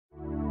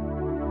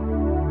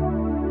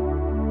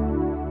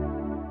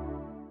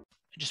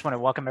Just want to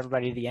welcome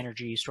everybody to the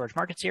Energy Storage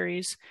Market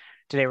Series.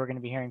 Today we're going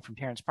to be hearing from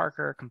Terrence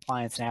Parker,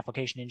 Compliance and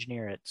Application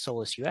Engineer at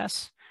Solis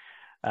US.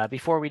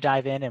 Before we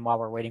dive in and while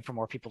we're waiting for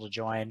more people to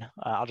join,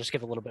 I'll just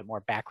give a little bit more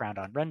background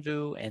on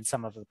RENVU and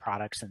some of the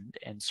products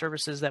and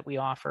services that we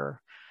offer.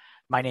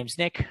 My name's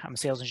Nick. I'm a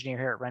sales engineer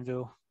here at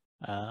RENVU.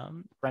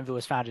 RENVU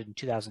was founded in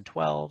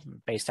 2012,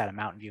 based out of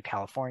Mountain View,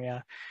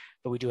 California,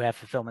 but we do have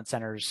fulfillment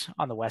centers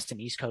on the West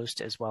and East Coast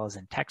as well as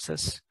in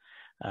Texas.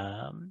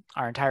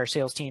 Our entire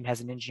sales team has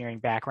an engineering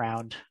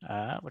background,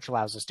 which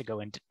allows us to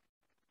go into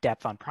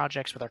depth on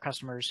projects with our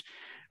customers,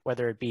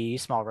 whether it be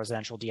small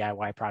residential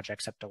DIY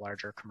projects up to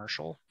larger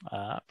commercial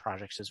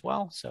projects as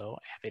well. So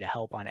happy to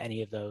help on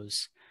any of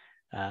those.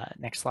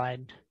 Next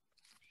slide.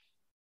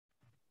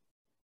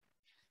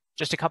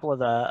 Just a couple of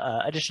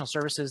the additional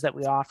services that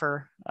we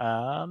offer.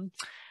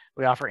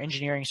 We offer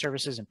engineering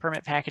services and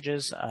permit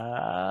packages,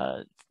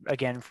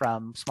 again,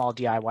 from small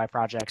DIY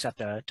projects up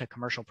to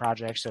commercial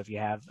projects. So if you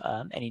have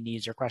any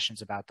needs or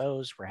questions about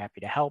those, we're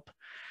happy to help.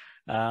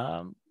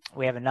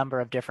 We have a number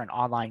of different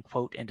online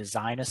quote and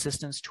design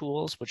assistance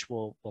tools, which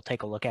we'll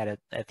take a look at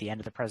at the end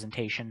of the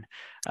presentation.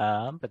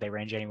 But they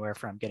range anywhere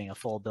from getting a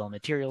full bill of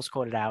materials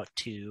quoted out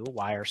to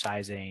wire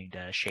sizing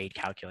to shade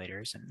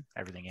calculators and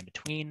everything in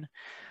between.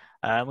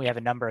 We have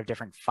a number of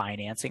different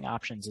financing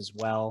options as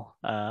well,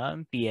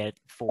 be it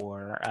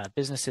for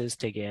businesses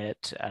to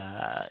get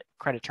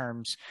credit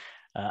terms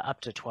up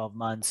to 12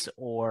 months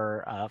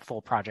or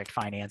full project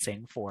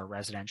financing for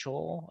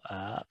residential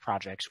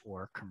projects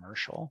or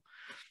commercial.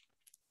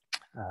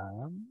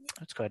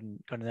 Let's go ahead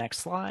and go to the next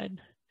slide.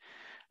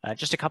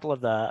 Just a couple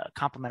of the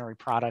complementary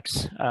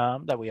products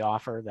that we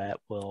offer that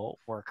will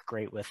work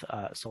great with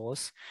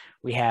Solis.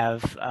 We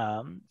have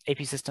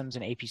AP Systems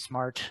and AP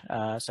Smart.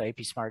 So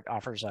AP Smart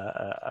offers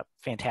a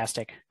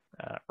fantastic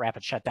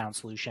rapid shutdown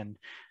solution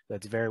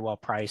that's very well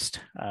priced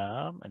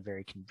and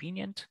very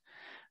convenient.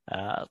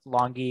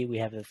 Longi, we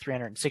have the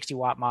 360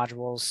 watt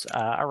modules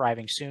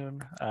arriving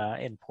soon.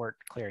 Import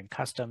clearing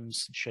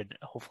customs should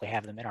hopefully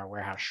have them in our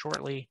warehouse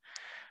shortly.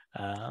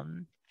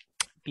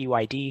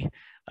 BYD,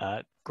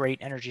 great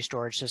energy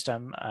storage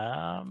system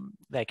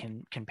that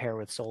can compare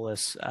with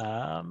Solis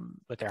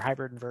with their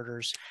hybrid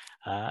inverters.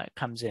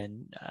 Comes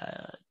in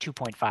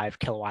 2.5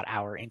 kilowatt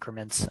hour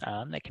increments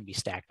that can be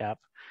stacked up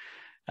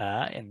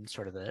in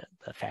sort of the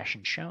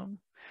fashion shown.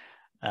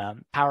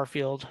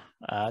 PowerField,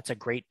 it's a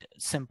great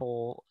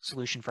simple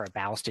solution for a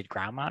ballasted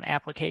ground mount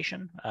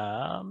application.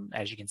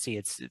 As you can see,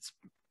 it's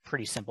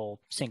pretty simple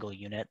single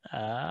unit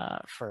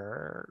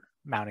for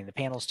mounting the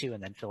panels to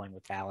and then filling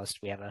with ballast.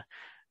 We have a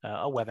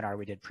webinar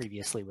we did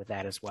previously with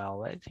that as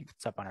well. I think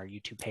it's up on our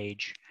YouTube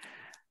page.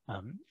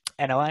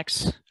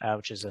 NLX,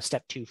 which is a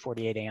step 2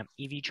 48 amp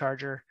EV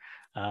charger.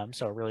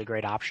 So a really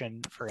great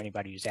option for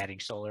anybody who's adding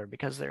solar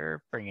because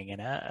they're bringing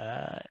in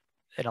an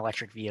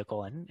electric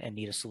vehicle and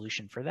need a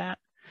solution for that.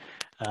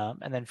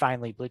 And then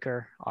finally,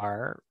 Bleecker,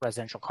 our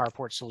residential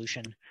carport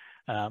solution.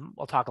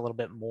 We'll talk a little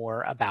bit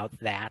more about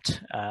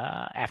that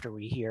after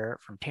we hear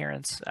from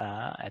Terrence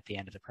at the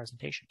end of the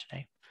presentation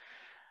today.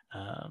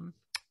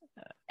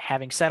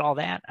 Having said all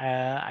that,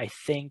 I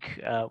think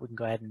we can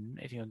go ahead and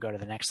if you can go to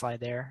the next slide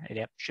there,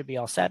 it should be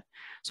all set.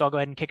 So I'll go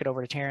ahead and kick it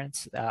over to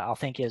Terrence. I'll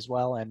thank you as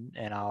well, and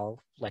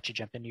I'll let you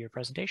jump into your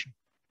presentation.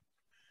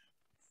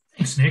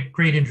 Thanks, Nick.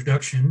 Great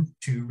introduction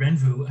to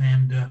RENVU,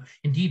 and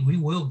indeed, we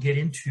will get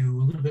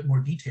into a little bit more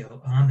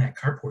detail on that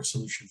carport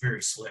solution.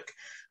 Very slick.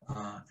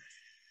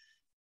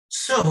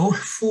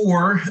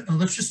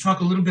 Let's just talk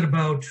a little bit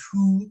about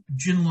who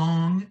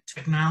Jinlong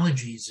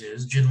Technologies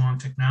is. Jinlong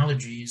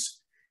Technologies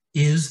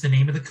is the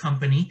name of the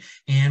company,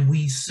 and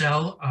we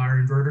sell our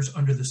inverters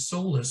under the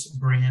Solis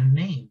brand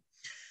name.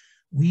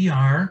 We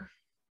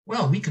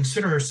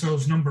consider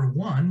ourselves number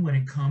one when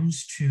it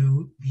comes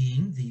to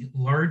being the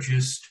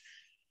largest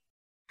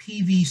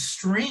PV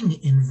string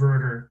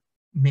inverter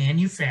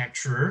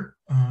manufacturer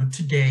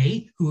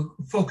today who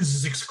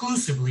focuses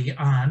exclusively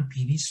on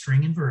PV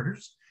string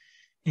inverters.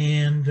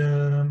 And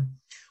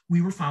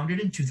we were founded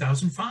in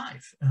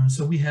 2005.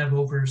 So we have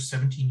over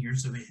 17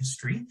 years of a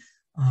history.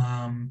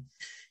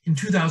 In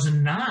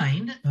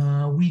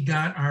 2009, we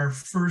got our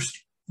first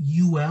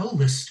UL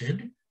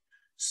listed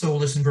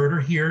Solis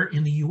inverter here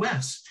in the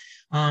US.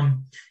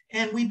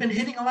 And we've been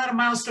hitting a lot of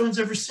milestones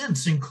ever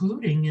since,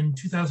 including in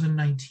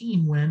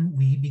 2019 when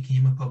we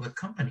became a public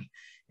company.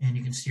 And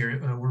you can see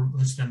we're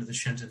listed under the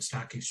Shenzhen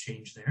Stock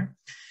Exchange there.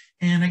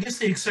 And I guess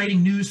the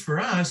exciting news for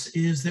us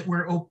is that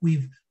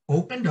we've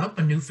opened up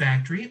a new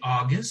factory,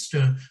 August.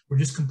 We're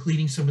just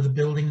completing some of the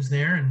buildings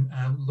there and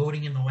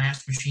loading in the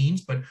last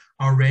machines, but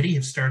already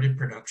have started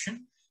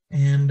production.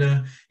 And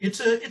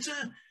it's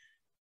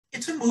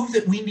a move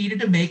that we needed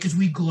to make as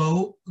we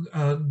grow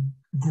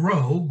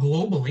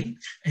globally.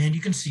 And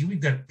you can see we've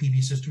got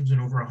PV systems in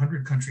over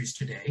 100 countries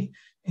today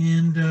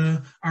and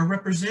are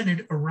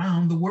represented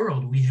around the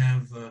world. We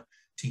have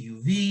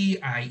TUV,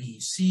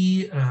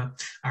 IEC.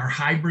 Our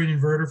hybrid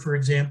inverter, for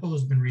example,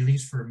 has been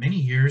released for many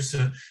years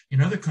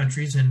in other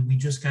countries, and we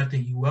just got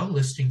the UL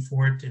listing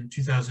for it in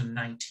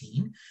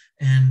 2019.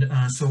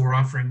 And so we're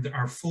offering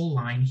our full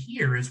line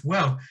here as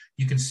well.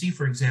 You can see,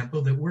 for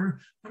example, that we're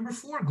number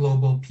 4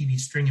 global PV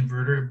string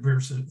inverter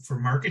versus for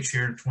market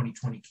share in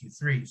 2020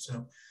 Q3.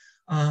 So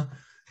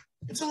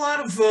it's a lot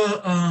of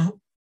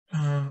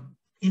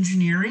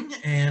engineering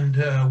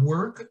and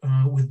work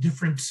with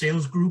different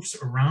sales groups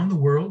around the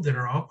world that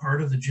are all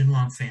part of the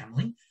Jinlong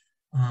family.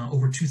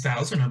 Over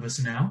 2,000 of us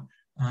now,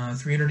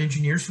 300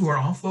 engineers who are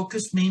all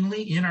focused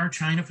mainly in our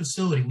China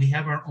facility. We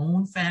have our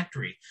own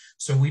factory,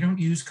 so we don't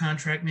use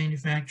contract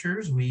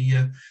manufacturers. We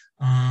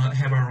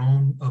have our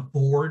own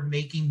board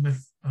making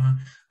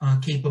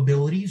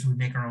capabilities. We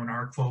make our own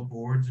arc fault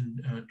boards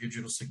and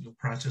digital signal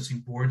processing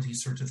boards,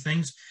 these sorts of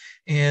things,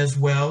 as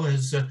well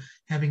as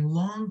having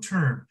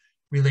long-term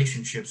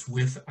relationships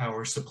with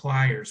our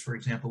suppliers. For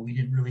example, we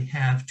didn't really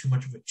have too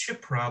much of a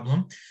chip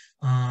problem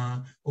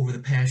over the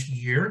past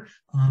year,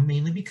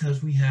 mainly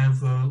because we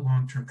have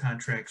long-term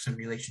contracts and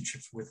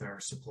relationships with our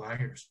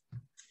suppliers.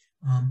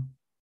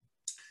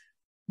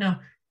 Now,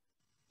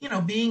 you know,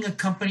 being a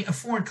company, a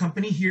foreign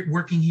company here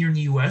working here in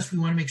the US, we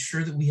want to make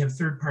sure that we have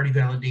third-party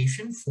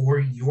validation for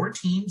your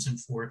teams and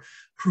for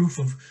proof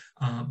of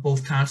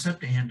both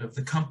concept and of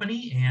the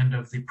company and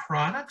of the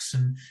products.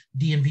 And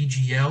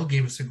DNVGL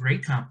gave us a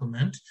great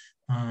compliment.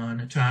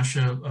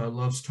 Natasha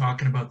loves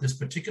talking about this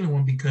particular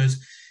one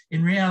because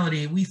in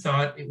reality, we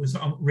thought it was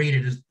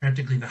rated as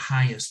practically the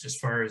highest as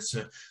far as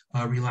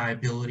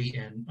reliability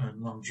and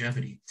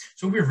longevity.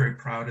 So we're very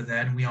proud of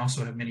that. And we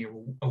also have many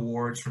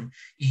awards from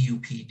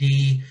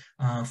EUPD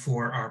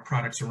for our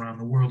products around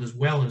the world, as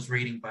well as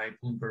rating by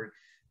Bloomberg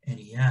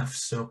NEF.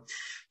 So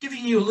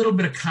giving you a little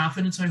bit of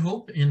confidence, I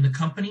hope, in the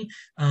company,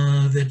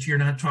 that you're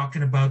not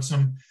talking about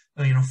some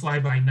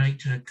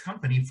fly-by-night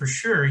company. For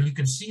sure, you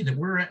can see that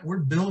we're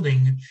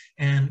building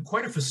and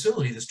quite a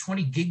facility. This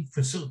 20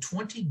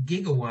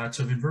 gigawatts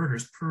of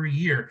inverters per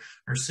year.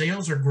 Our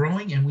sales are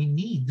growing, and we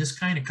need this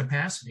kind of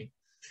capacity.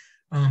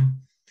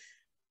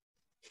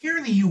 Here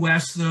in the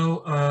U.S.,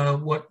 though,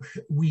 what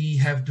we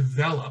have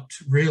developed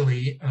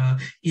really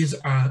is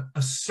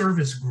a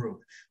service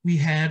group. We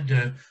had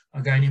a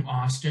guy named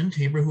Austin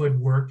Tabor who had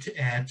worked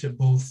at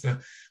both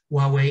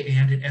Huawei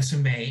and at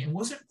SMA and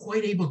wasn't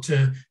quite able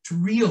to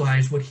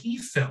realize what he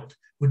felt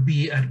would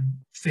be a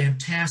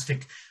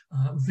fantastic,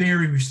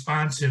 very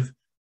responsive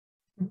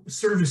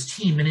service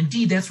team. And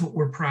indeed, that's what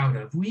we're proud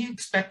of. We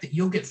expect that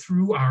you'll get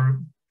through our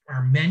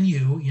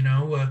menu,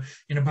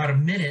 in about a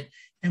minute.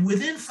 And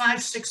within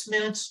 5-6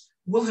 minutes,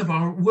 we'll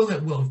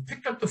have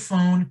picked up the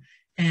phone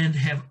and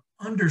have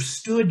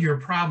understood your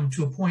problem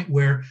to a point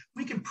where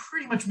we can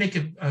pretty much make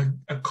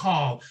a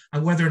call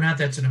on whether or not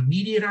that's an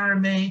immediate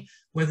RMA,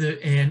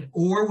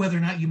 or whether or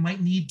not you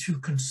might need to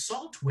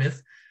consult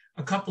with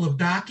a couple of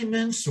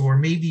documents or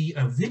maybe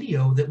a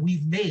video that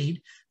we've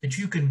made that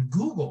you can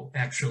Google.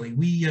 Actually,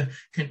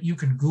 you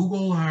can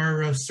Google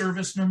our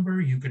service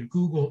number. You can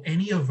Google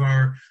any of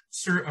our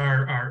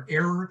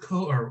error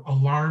code or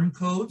alarm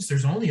codes.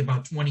 There's only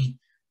about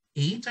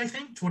 28, I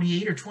think,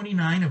 28 or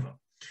 29 of them.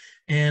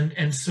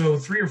 And so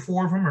 3 or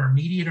 4 of them are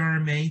immediate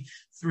RMA,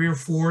 3 or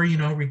 4,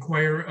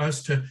 require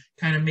us to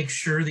kind of make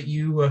sure that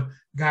you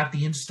got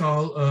the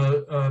install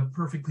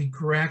perfectly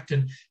correct.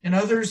 And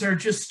others are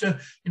just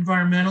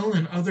environmental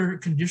and other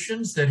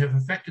conditions that have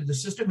affected the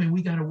system. And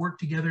we got to work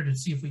together to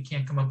see if we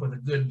can't come up with a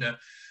good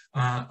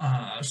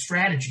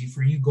strategy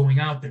for you going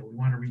out there. We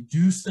want to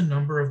reduce the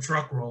number of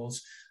truck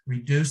rolls,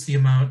 reduce the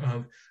amount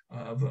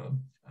of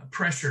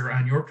pressure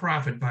on your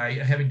profit by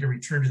having to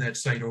return to that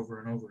site over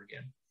and over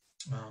again.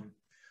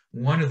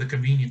 One of the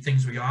convenient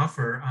things we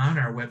offer on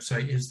our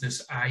website is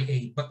this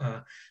AI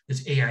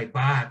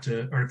bot,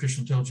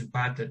 artificial intelligence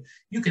bot, that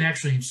you can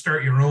actually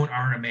start your own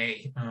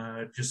RMA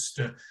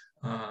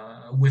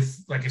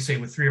with, like I say,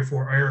 with 3 or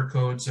 4 error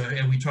codes,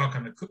 and we talk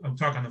on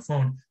the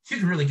phone. You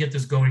can really get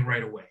this going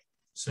right away.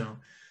 So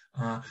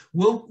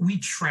we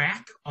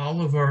track all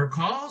of our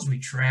calls, we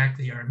track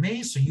the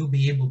RMA, so you'll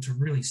be able to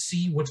really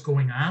see what's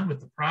going on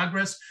with the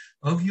progress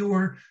of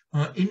your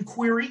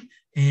inquiry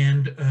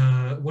and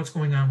what's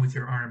going on with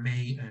your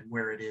RMA and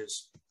where it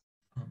is.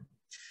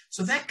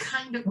 So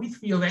we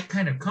feel that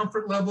kind of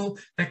comfort level,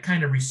 that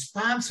kind of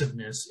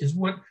responsiveness is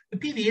what the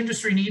PV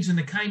industry needs, and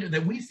the kind of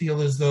that we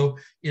feel as though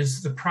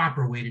is the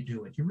proper way to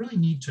do it. You really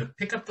need to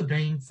pick up the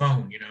dang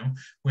phone,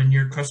 when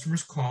your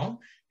customers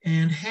call,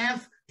 and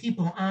have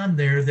people on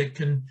there that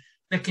can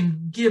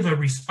give a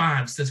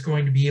response that's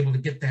going to be able to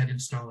get that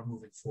installer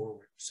moving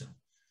forward. So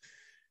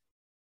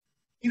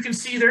you can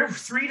see there are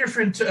 3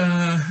 different,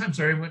 I'm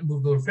sorry, I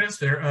moved a little fast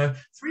there,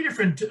 3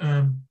 different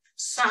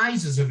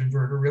sizes of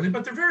inverter really,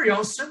 but they're very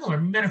all similar.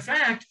 Matter of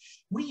fact,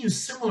 we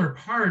use similar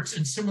parts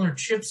and similar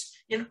chips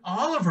in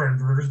all of our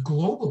inverters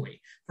globally.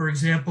 For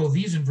example,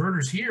 these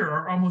inverters here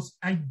are almost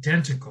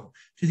identical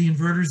to the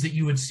inverters that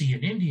you would see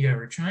in India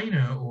or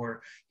China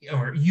or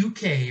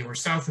UK or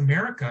South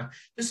America.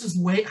 This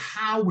is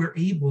how we're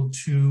able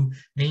to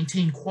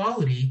maintain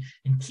quality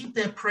and keep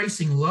that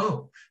pricing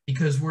low,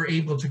 because we're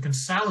able to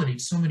consolidate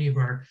so many of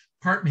our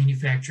part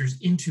manufacturers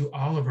into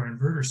all of our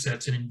inverter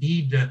sets. And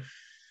indeed,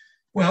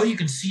 well, you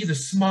can see the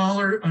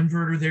smaller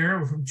inverter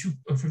there from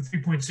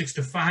 3.6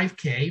 to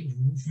 5K,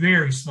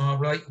 very small,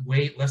 right?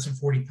 Weight, less than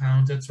 40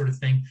 pounds, that sort of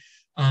thing.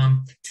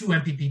 2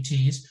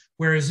 MPPTs,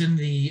 whereas in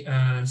the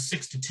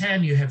 6 to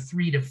 10, you have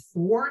 3 to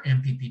 4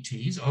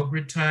 MPPTs, all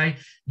grid tie,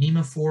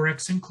 NEMA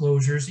 4X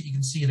enclosures that you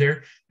can see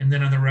there. And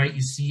then on the right,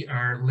 you see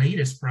our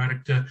latest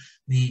product,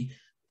 the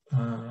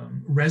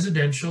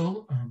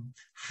residential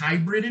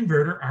hybrid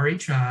inverter,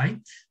 RHI,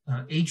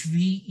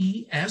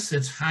 HVES,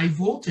 that's high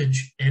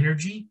voltage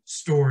energy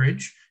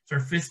storage. It's our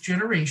 5th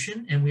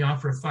generation, and we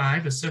offer a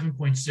 5, a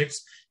 7.6,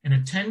 and a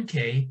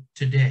 10K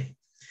today.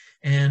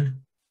 And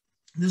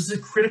this is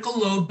a critical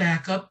load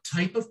backup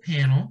type of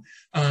panel,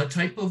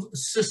 type of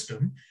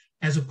system,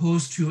 as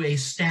opposed to a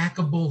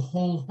stackable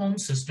whole home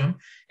system.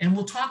 And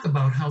we'll talk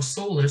about how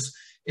Solis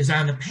is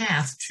on the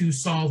path to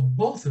solve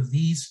both of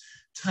these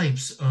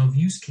types of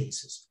use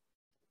cases.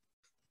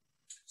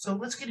 So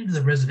let's get into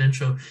the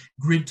residential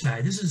grid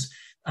tie. This is,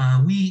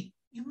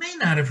 you may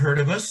not have heard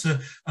of us.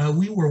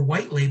 We were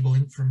white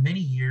labeling for many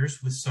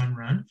years with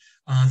Sunrun.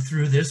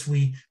 Through this,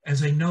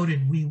 as I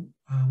noted, we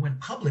went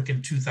public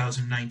in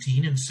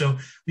 2019, and so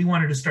we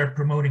wanted to start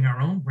promoting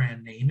our own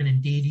brand name, and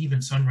indeed even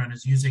Sunrun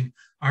is using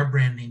our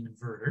brand name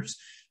inverters.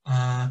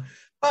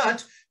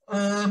 But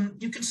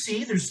you can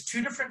see there's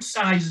 2 different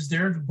sizes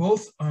there,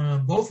 both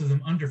of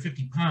them under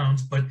 50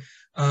 pounds, but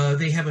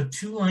they have a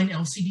 2-line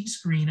LCD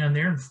screen on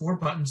there and 4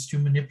 buttons to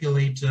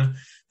manipulate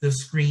the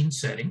screen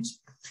settings.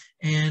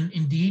 And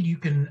indeed, you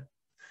can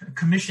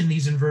commission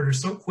these inverters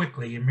so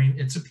quickly. I mean,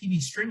 it's a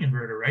PV string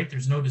inverter, right?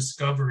 There's no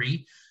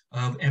discovery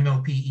of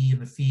MLPE in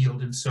the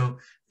field. And so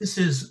this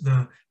is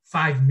the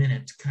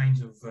 5-minute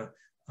kinds of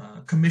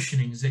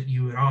commissionings that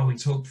you had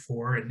always hoped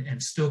for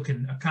and still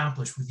can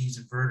accomplish with these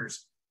inverters.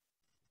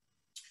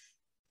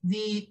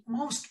 The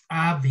most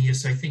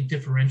obvious, I think,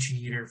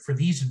 differentiator for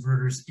these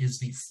inverters is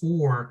the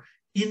 4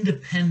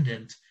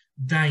 independent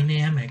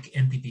dynamic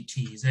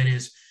MPPTs. That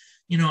is,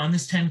 you know, on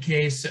this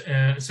 10K,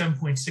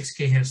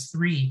 7.6K has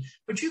 3,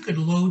 but you could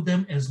load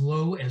them as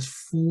low as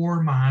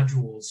 4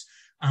 modules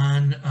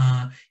on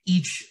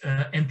each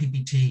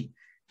MPPT.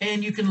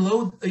 And you can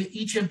load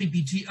each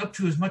MPPT up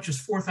to as much as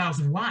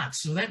 4,000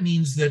 watts. So that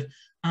means that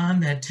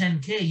on that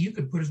 10K, you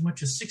could put as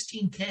much as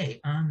 16K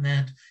on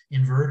that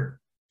inverter.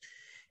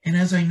 And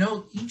as I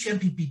note, each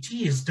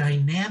MPPT is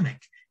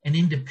dynamic and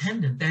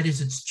independent. That is,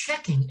 it's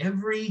checking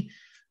every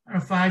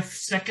 5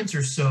 seconds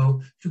or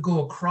so to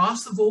go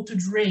across the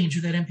voltage range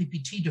of that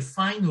MPPT to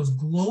find those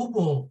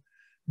global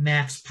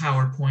max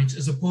power points,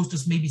 as opposed to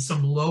maybe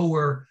some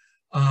lower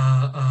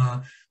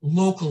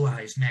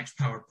localized max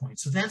power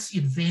points. So that's the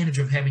advantage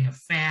of having a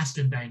fast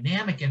and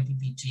dynamic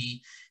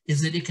MPPT,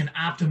 is that it can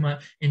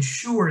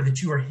ensure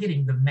that you are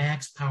hitting the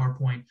max power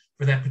point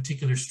for that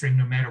particular string,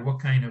 no matter what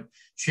kind of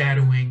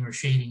shadowing or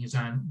shading is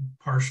on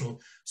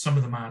some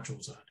of the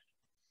modules on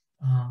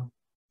it.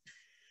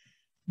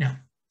 Now,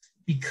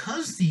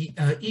 because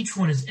each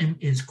one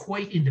is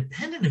quite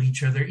independent of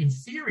each other, in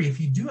theory, if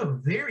you do have a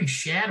very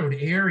shadowed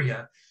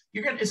area,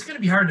 it's going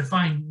to be hard to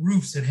find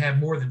roofs that have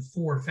more than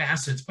 4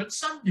 facets, but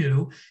some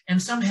do, and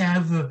some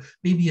have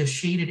maybe a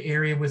shaded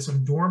area with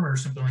some dormer or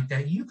something like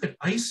that. You could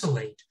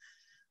isolate,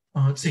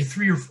 let's say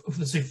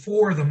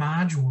 4 of the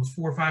modules,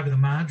 4 or 5 of the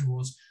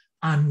modules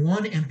on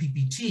one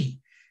MPPT,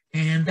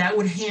 and that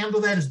would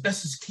handle that as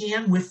best as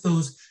can with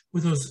those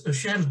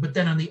shadows. But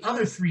then on the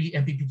other 3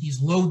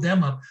 MPPTs, load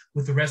them up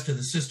with the rest of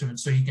the system, and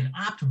so you can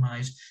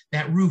optimize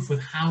that roof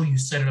with how you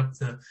set up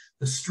the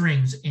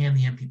strings and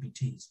the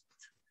MPPTs.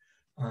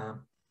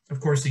 Of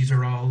course, these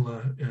are all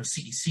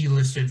CEC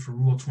listed for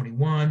Rule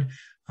 21.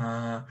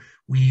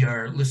 We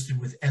are listed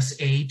with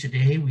SA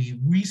today. We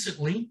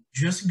recently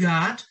just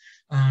got,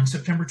 on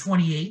September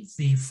 28th,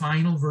 the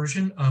final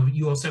version of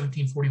UL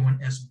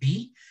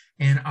 1741SB,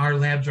 and our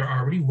labs are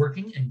already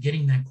working and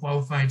getting that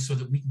qualified so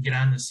that we can get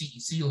on the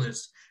CEC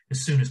list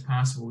as soon as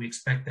possible. We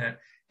expect that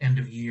end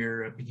of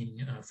year, beginning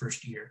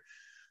first year.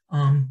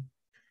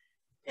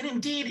 And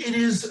indeed, it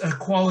is a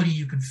quality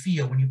you can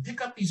feel. When you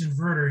pick up these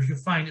inverters, you'll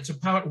find it's a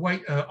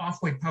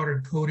off-white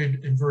powdered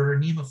coated inverter,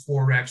 NEMA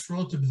 4X,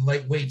 relatively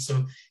lightweight.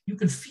 So you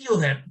can feel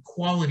that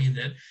quality,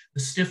 that the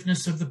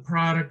stiffness of the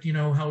product, you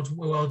know, how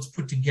it's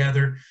put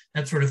together,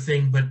 that sort of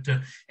thing. But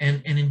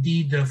and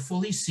indeed,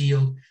 fully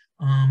sealed.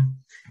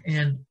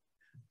 And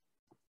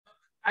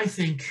I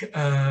think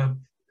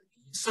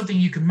something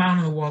you can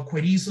mount on the wall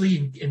quite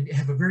easily and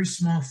have a very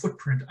small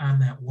footprint on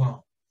that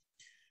wall.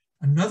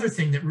 Another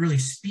thing that really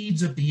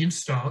speeds up the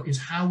install is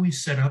how we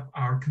set up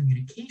our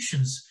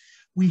communications.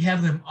 We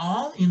have them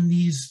all in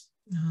these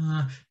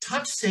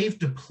touch-safe,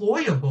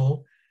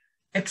 deployable,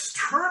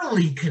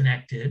 externally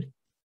connected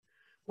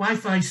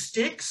Wi-Fi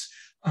sticks,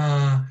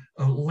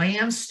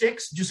 LAN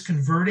sticks, just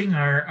converting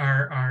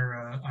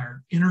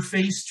our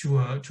interface to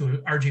a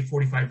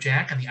RJ45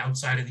 jack on the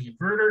outside of the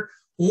inverter,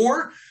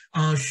 or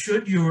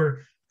should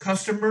your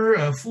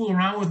customer fool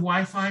around with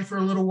Wi-Fi for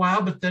a little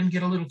while, but then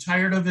get a little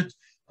tired of it,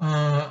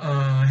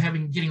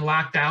 getting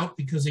locked out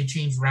because they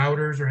changed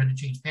routers or had to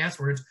change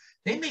passwords,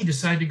 they may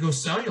decide to go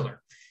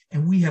cellular.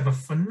 And we have a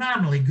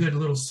phenomenally good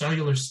little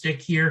cellular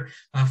stick here,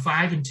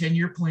 5 and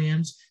 10-year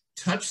plans,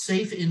 touch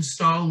safe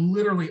install,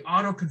 literally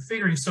auto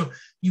configuring. So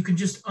you can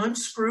just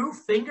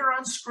finger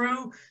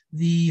unscrew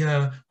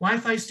the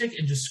Wi-Fi stick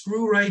and just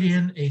screw right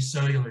in a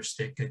cellular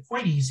stick.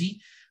 Quite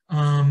easy.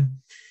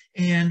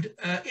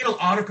 It'll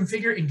auto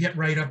configure and get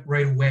right up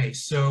right away.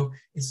 So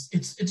it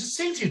just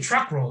saves you a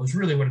truck roll is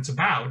really what it's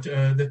about.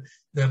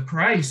 The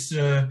price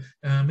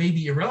may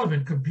be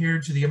irrelevant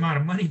compared to the amount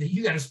of money that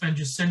you got to spend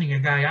just sending a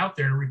guy out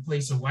there to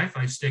replace a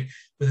Wi-Fi stick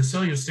with a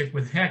cellular stick.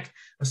 With heck,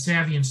 a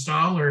savvy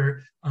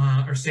installer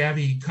or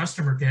savvy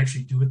customer can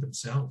actually do it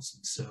themselves.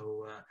 And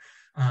so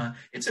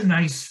it's a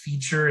nice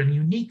feature and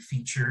unique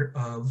feature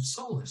of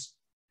Solis.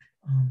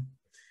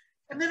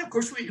 And then, of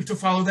course, to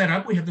follow that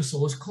up, we have the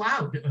Solis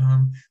Cloud,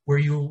 where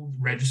you'll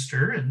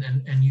register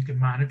and you can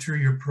monitor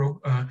your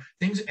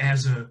things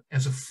as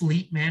a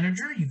fleet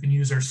manager. You can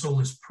use our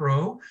Solis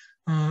Pro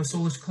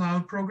Solis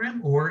Cloud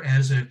program, or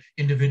as an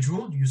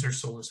individual, use our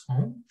Solis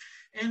Home,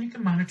 and you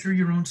can monitor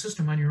your own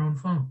system on your own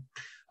phone.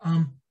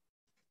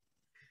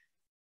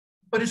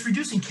 But it's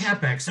reducing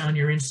CapEx on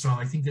your install.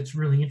 I think that's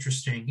really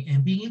interesting,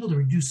 and being able to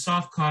reduce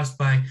soft cost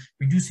by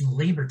reducing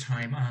labor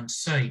time on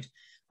site.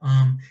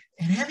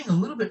 And having a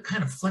little bit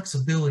kind of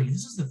flexibility.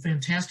 This is the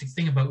fantastic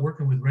thing about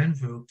working with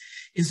RENVU,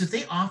 is that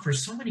they offer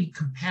so many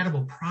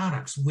compatible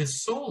products with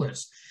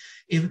Solis.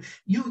 If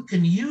you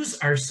can use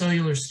our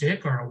cellular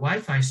stick or a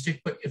Wi-Fi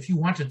stick, but if you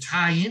want to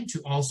tie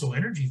into Also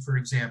Energy, for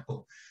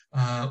example,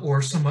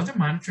 or some other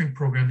monitoring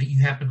program that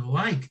you happen to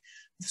like,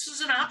 this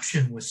is an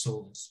option with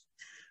Solis.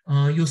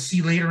 You'll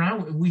see later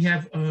on, we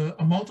have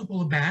a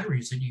multiple of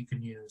batteries that you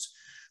can use.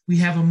 We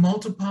have a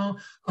multiple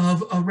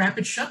of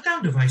rapid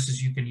shutdown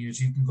devices you can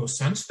use. You can go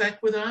SunSpec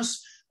with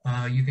us.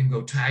 You can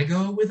go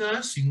Tigo with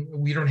us.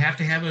 We don't have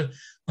to have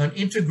an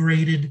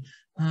integrated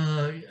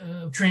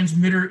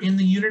transmitter in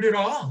the unit at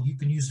all. You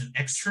can use an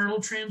external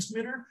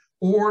transmitter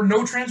or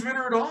no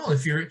transmitter at all.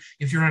 If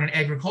you're on an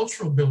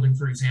agricultural building,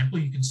 for example,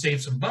 you can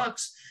save some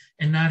bucks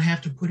and not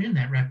have to put in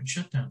that rapid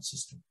shutdown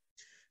system.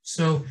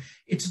 So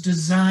it's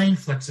design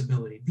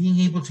flexibility, being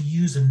able to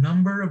use a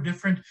number of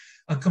different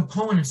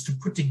components to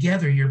put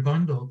together your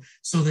bundle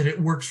so that it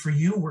works for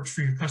you, works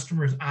for your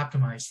customers,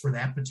 optimized for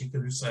that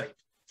particular site.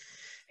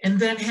 And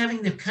then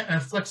having the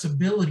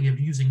flexibility of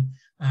using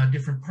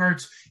different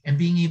parts and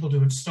being able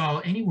to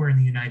install anywhere in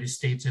the United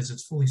States as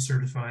it's fully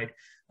certified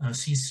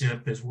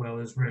CSIP, as well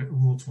as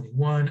Rule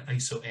 21,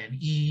 ISO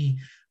NE.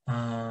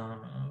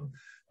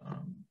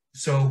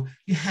 So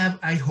you have,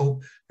 I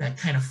hope, that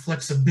kind of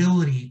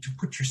flexibility to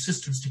put your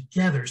systems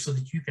together so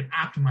that you can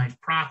optimize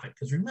profit.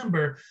 Because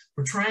remember,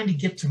 we're trying to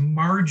get to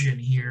margin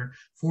here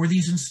for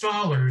these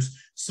installers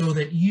so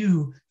that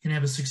you can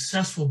have a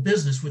successful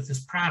business with this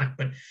product.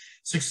 But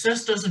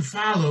success doesn't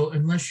follow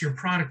unless your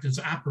product is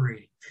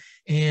operating.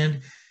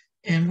 And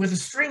with a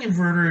string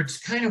inverter, it's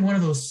kind of one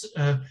of those,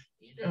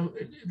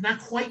 not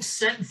quite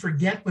set and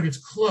forget, but it's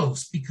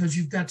close, because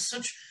you've got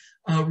such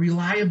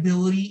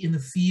reliability in the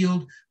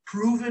field,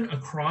 proven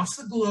across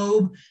the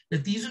globe,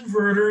 that these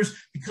inverters,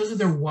 because of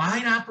their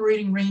wide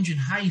operating range and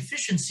high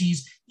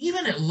efficiencies,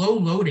 even at low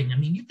loading, I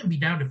mean, you can be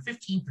down to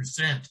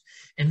 15%,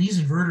 and these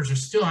inverters are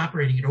still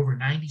operating at over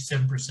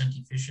 97%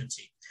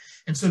 efficiency.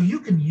 And so you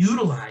can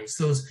utilize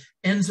those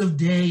ends of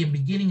day and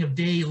beginning of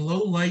day low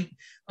light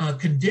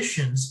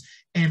conditions,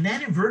 and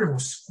that inverter will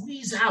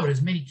squeeze out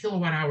as many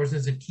kilowatt hours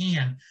as it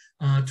can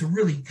to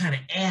really kind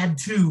of add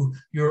to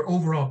your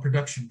overall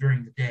production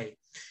during the day.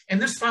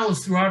 And this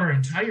follows throughout our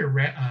entire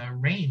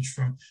range.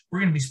 We're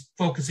going to be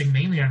focusing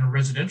mainly on a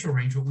residential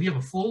range, but we have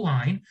a full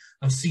line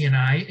of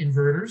C&I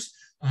inverters.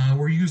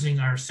 We're using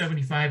our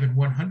 75 and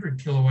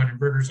 100 kilowatt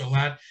inverters a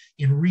lot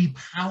in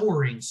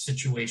repowering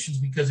situations,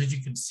 because as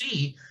you can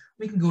see,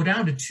 we can go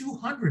down to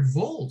 200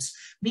 volts,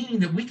 meaning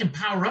that we can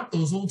power up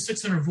those old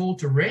 600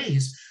 volt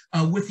arrays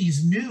with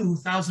these new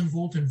 1000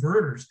 volt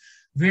inverters.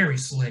 Very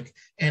slick,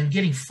 and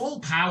getting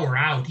full power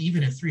out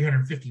even at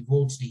 350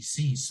 volts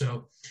DC.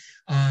 So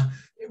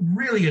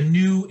really a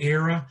new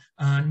era,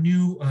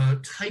 new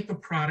type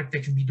of product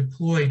that can be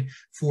deployed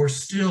for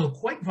still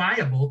quite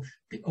viable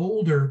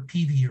older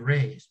PV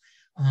arrays.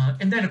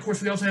 And then, of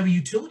course, we also have a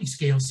utility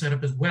scale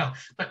setup as well.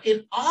 But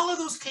in all of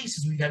those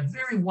cases, we've got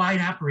very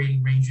wide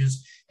operating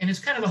ranges, and it's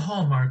kind of the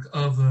hallmark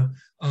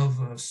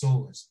of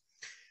Solis.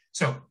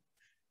 So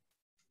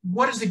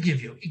what does it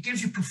give you? It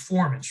gives you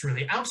performance,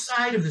 really.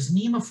 Outside of this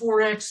NEMA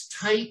 4X,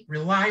 tight,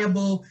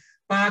 reliable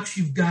box,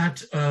 you've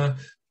got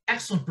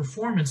excellent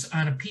performance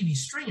on a PV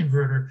string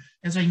inverter.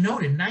 As I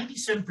noted,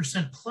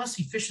 97% plus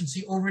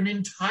efficiency over an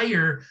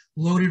entire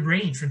loaded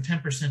range from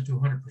 10% to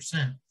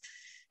 100%.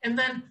 And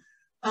then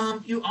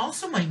you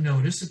also might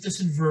notice that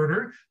this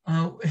inverter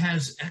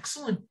has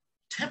excellent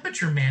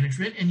temperature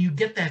management, and you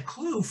get that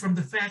clue from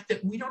the fact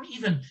that we don't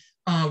even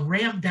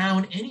ramp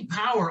down any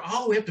power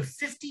all the way up to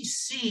 50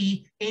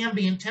 C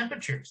ambient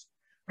temperatures,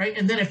 right?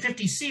 And then at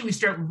 50 C, we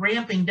start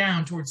ramping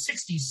down towards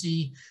 60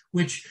 C,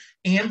 which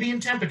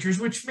ambient temperatures,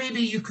 which maybe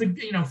you could,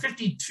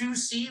 52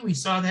 C, we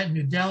saw that in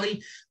New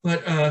Delhi,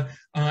 but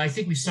I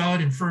think we saw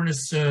it in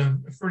Furnace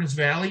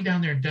Valley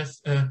down there in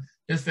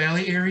Death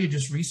Valley area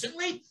just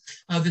recently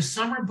this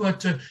summer,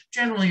 but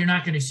generally you're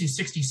not going to see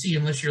 60 C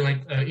unless you're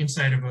like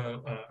inside of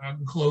a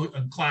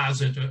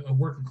closet, a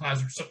working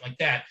closet or something like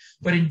that.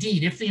 But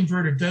indeed, if the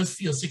inverter does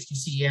feel 60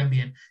 C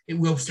ambient, it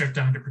will start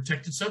down to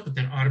protect itself, but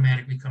then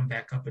automatically come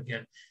back up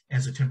again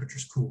as the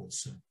temperatures cool.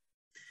 So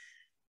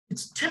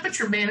it's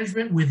temperature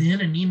management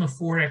within a NEMA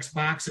 4X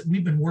box that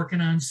we've been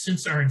working on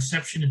since our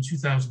inception in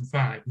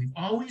 2005. We've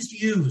always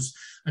used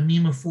a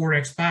NEMA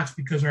 4X box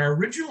because our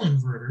original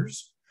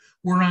inverters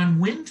were on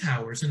wind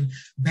towers and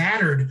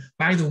battered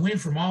by the wind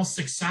from all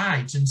 6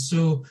 sides. And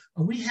so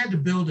we had to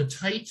build a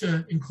tight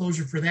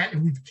enclosure for that,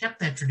 and we've kept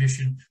that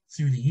tradition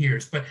through the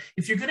years. But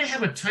if you're going to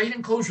have a tight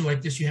enclosure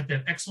like this, you have to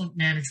have excellent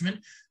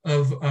management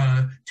of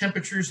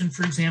temperatures. And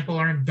for example,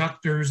 our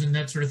inductors and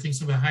that sort of thing,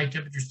 some of the high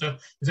temperature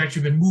stuff has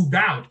actually been moved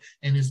out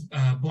and is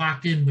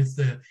blocked in with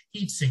the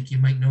heat sink, you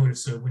might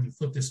notice when you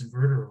flip this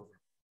inverter over.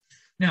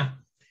 Now,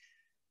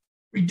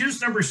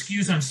 reduced number of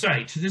SKUs on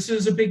site. This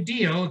is a big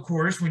deal, of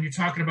course, when you're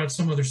talking about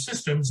some other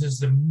systems, is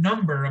the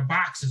number of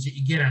boxes that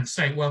you get on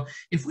site. Well,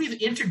 if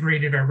we've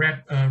integrated our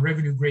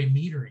revenue grade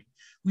metering,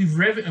 we've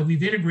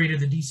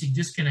integrated the DC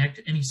disconnect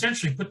and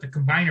essentially put the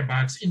combiner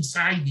box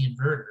inside the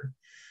inverter.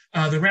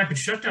 The rapid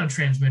shutdown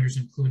transmitters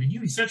included.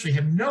 You essentially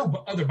have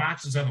no other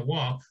boxes on the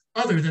wall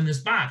other than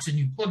this box, and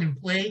you plug and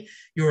play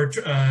your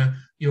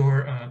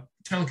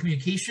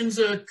telecommunications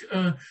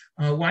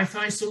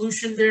Wi-Fi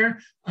solution there,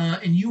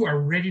 and you are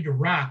ready to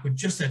rock with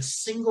just that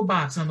single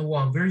box on the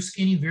wall. Very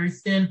skinny, very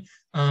thin,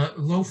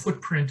 low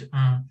footprint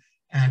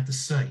at the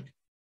site.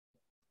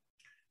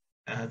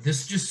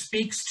 This just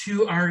speaks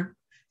to our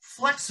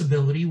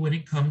flexibility when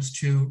it comes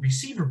to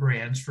receiver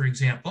brands. For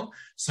example,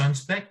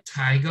 Sunspec,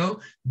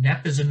 Tigo,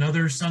 NEP is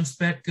another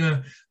Sunspec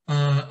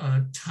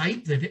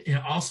type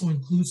that also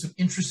includes some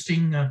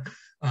interesting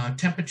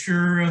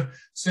temperature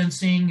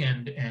sensing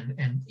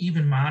and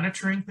even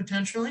monitoring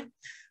potentially.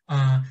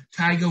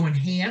 Tigo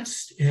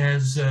Enhanced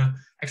has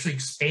actually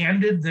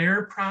expanded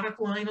their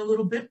product line a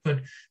little bit,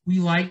 but we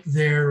like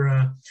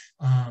their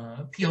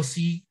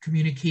PLC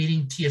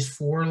communicating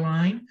TS4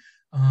 line.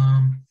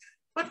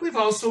 But we've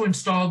also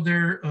installed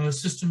their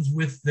systems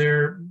with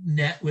their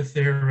net, with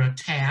their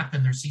TAP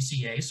and their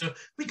CCA, so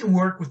we can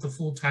work with the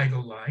full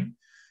Tigo line,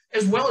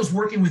 as well as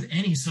working with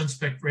any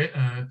Sunspec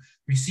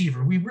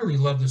receiver. We really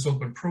love this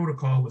open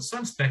protocol with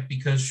Sunspec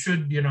because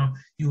should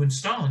you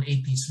install an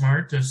AP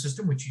Smart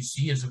system, which you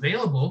see is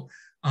available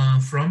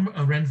from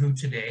RENVU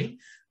today,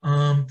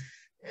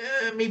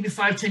 maybe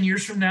 5-10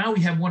 years from now,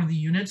 we have one of the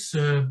units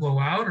blow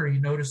out, or you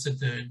notice that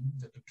the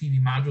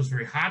PV module is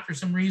very hot for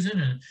some reason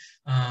and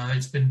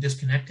it's been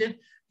disconnected.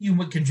 You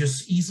can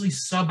just easily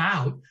sub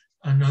out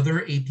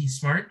another AP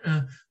Smart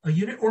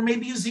unit, or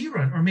maybe a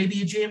Z-Run, or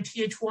maybe a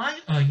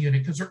JMTHY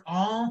unit, because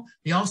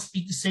they all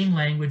speak the same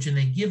language and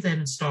they give that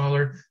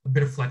installer a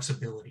bit of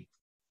flexibility.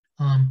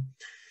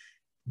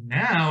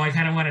 Now I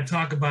kind of want to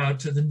talk about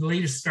the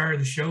latest star of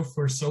the show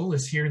for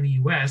Solis here in the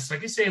US.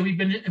 Like I say, we've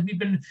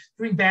been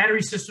doing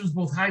battery systems,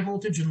 both high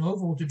voltage and low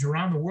voltage,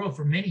 around the world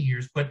for many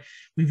years, but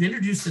we've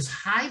introduced this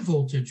high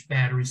voltage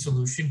battery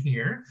solution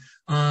here.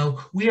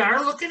 We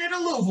are looking at a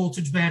low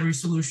voltage battery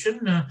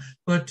solution,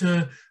 but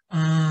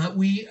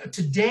we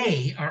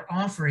today are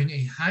offering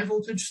a high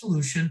voltage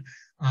solution,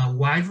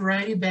 wide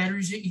variety of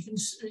batteries that you can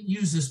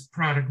use this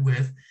product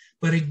with.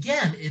 But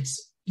again,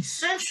 it's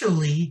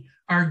essentially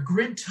our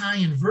grid tie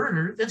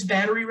inverter that's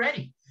battery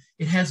ready.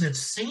 It has that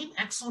same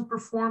excellent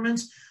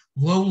performance,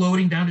 low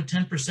loading down to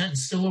 10% and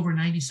still over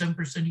 97%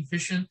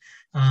 efficient,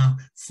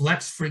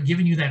 flex for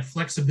giving you that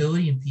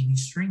flexibility in PV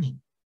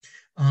stringing.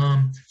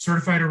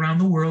 Certified around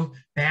the world,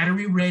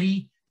 battery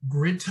ready,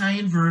 grid tie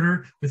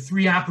inverter with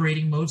 3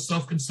 operating modes: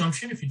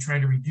 self-consumption, if you're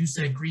trying to reduce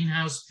that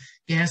greenhouse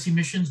gas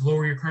emissions,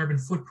 lower your carbon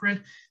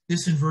footprint.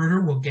 This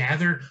inverter will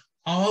gather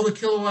all the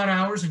kilowatt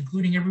hours,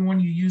 including everyone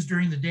you use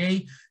during the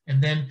day,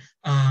 and then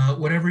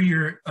whatever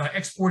you're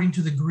exporting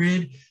to the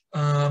grid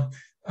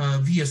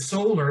via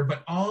solar,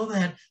 but all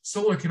that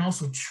solar can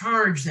also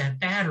charge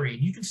that battery.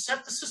 And you can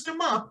set the system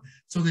up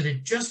so that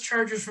it just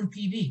charges from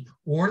PV,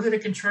 or that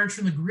it can charge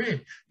from the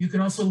grid. You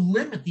can also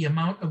limit the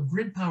amount of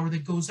grid power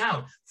that goes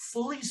out.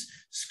 Fully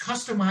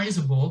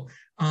customizable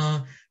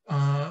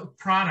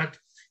product.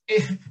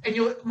 And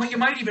you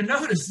might even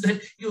notice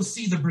that you'll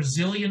see the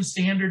Brazilian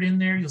standard in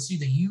there. You'll see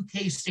the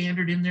UK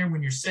standard in there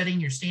when you're setting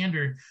your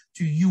standard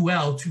to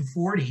UL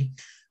 240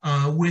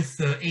 with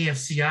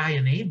AFCI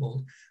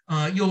enabled.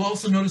 You'll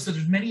also notice that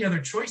there's many other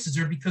choices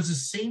there because the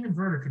same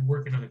inverter could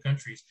work in other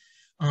countries.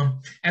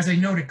 As I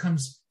noted, it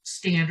comes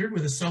standard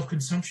with a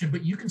self-consumption,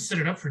 but you can set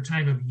it up for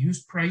time of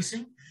use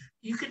pricing.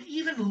 You can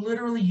even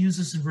literally use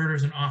this inverter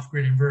as an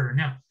off-grid inverter.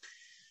 Now,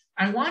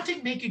 I want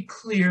to make it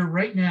clear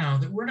right now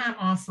that we're not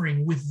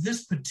offering with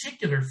this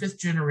particular 5th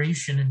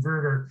generation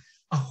inverter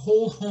a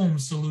whole home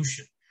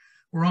solution.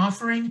 We're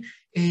offering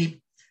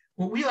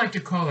what we like to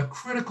call a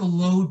critical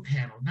load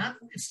panel.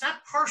 It's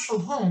not partial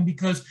home,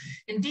 because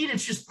indeed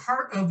it's just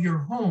part of your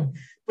home,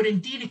 but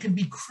indeed it can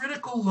be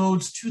critical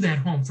loads to that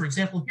home. For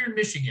example, here in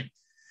Michigan,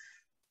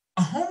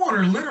 a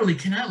homeowner literally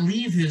cannot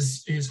leave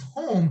his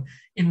home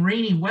in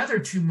rainy weather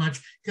too much,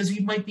 because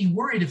he might be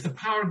worried if the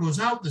power goes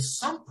out, the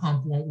sump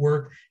pump won't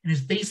work and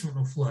his basement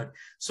will flood.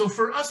 So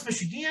for us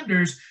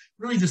Michiganders,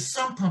 really the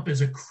sump pump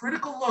is a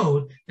critical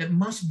load that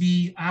must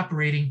be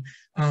operating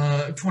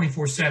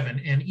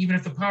 24/7. And even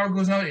if the power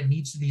goes out, it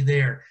needs to be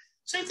there.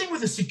 Same thing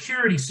with a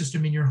security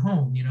system in your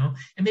home,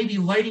 and maybe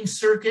lighting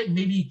circuit, and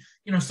maybe,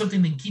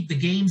 something that can keep the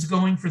games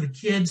going for the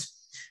kids.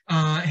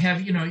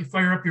 You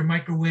fire up your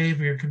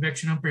microwave or your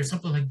convection pump or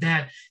something like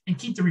that, and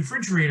keep the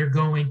refrigerator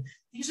going.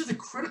 These are the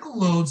critical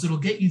loads that'll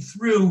get you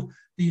through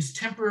these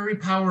temporary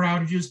power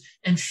outages.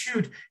 And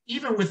shoot,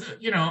 even with,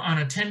 on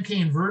a 10K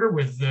inverter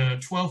with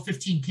 12,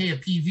 15K of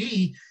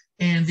PV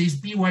and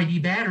these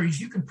BYD batteries,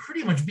 you can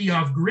pretty much be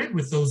off grid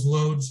with those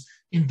loads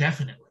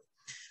indefinitely.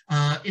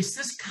 It's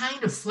this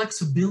kind of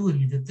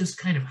flexibility that this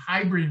kind of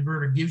hybrid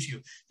inverter gives you.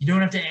 You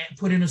don't have to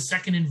put in a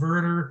second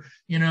inverter,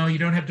 you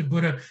don't have to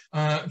put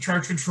a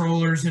charge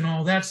controllers and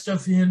all that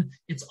stuff in.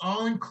 It's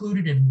all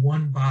included in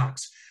one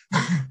box,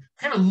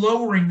 kind of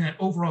lowering that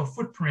overall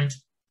footprint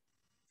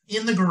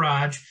in the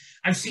garage.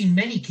 I've seen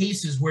many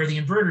cases where the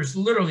inverters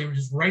literally were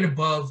just right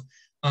above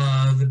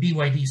the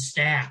BYD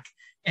stack.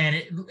 And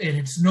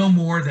it's no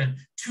more than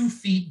 2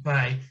 feet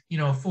by,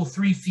 a full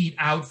 3 feet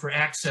out for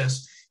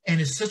access. And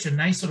it's such a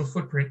nice little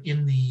footprint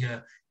in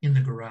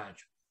the garage.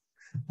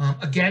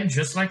 Again,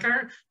 just like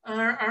our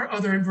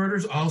other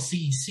inverters, all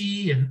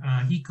CEC and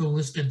HECO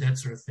listed, that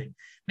sort of thing.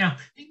 Now,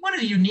 one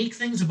of the unique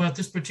things about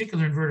this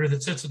particular inverter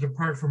that sets it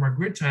apart from our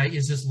grid tie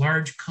is this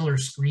large color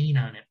screen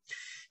on it.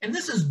 And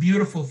this is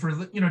beautiful for,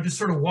 just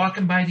sort of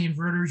walking by the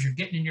inverters, you're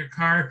getting in your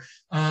car,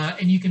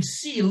 and you can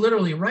see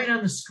literally right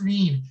on the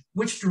screen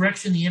which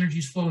direction the energy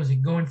is flowing. Is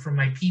it going from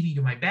my PV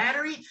to my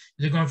battery?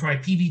 Is it going from my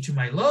PV to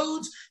my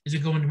loads? Is it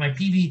going to my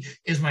PV?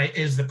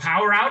 Is the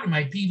power out and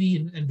my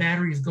PV and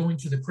battery is going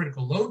to the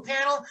critical load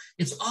panel?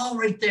 It's all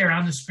right there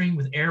on the screen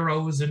with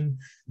arrows and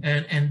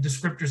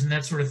descriptors and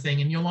that sort of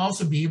thing. And you'll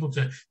also be able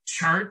to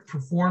chart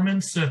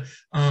performance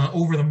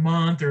over the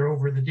month or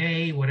over the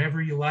day,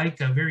 whatever you like,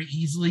 very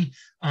easily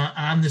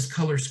on this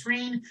color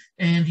screen.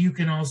 And you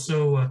can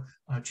also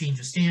change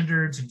the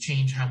standards and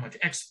change how much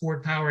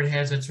export power it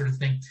has, that sort of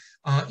thing,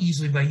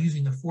 easily by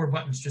using the 4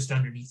 buttons just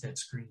underneath that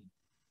screen.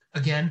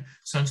 Again,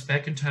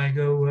 SunSpec and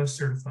Tygo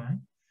certified.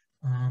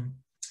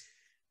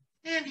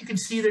 And you can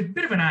see there's a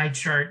bit of an eye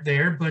chart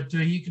there, but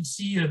you can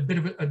see a bit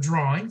of a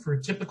drawing for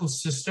a typical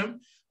system.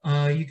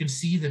 You can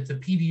see that the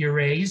PV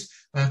arrays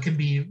can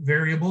be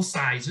variable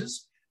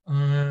sizes.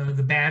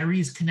 The battery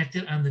is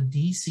connected on the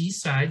DC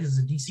side. This is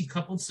a DC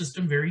coupled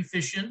system, very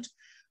efficient.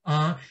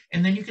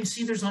 And then you can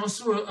see there's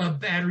also a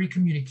battery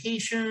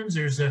communications.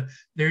 There's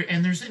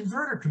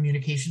inverter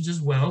communications as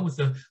well, with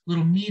a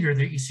little meter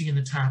that you see in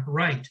the top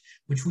right,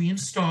 which we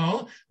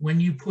install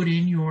when you put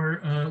in your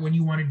when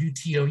you want to do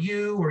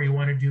TOU or you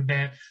want to do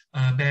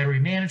battery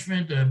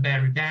management,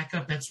 battery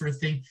backup, that sort of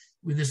thing.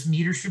 This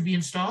meter should be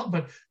installed,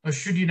 but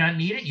should you not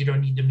need it, you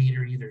don't need the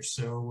meter either.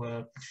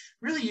 So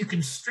really, you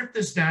can strip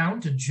this down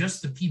to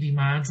just the PV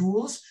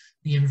modules,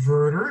 the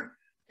inverter,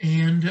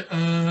 and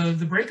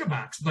the breaker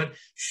box. But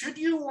should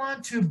you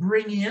want to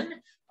bring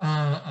in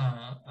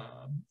a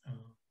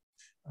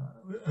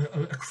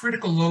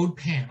critical load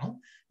panel,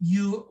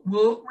 you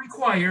will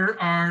require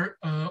our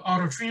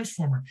auto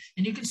transformer.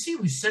 And you can see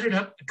we set it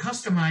up,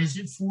 customized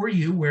it for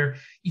you, where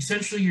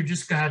essentially you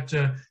just got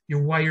you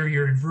wire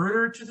your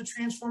inverter to the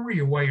transformer,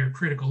 you wire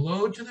critical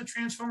load to the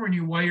transformer, and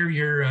you wire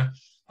your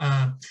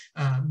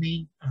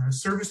main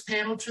service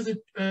panel to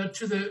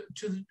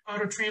the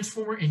auto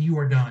transformer, and you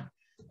are done.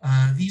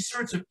 These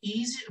sorts of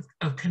ease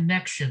of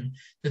connection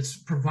that's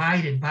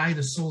provided by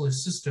the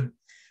Solis system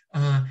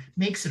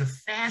makes it a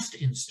fast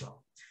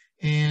install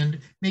and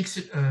makes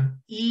it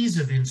ease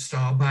of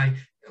install by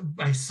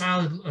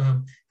solid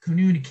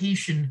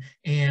communication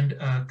and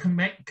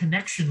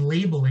connection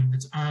labeling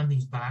that's on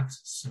these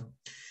boxes. So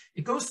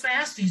it goes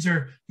fast. These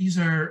are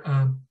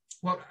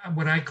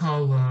what I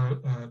call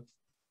a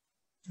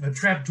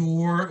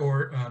trapdoor,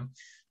 or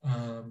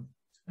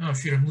oh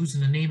shoot, I'm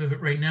losing the name of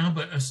it right now,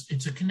 but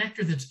it's a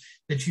connector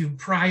that you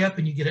pry up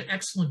and you get an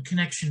excellent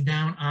connection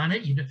down on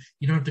it. You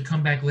don't have to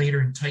come back later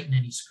and tighten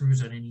any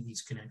screws on any of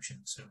these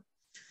connections. So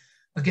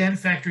again,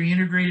 factory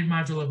integrated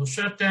module level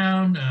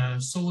shutdown,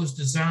 Solis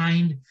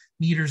designed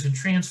meters and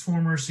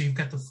transformers, so you've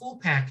got the full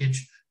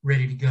package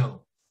ready to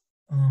go.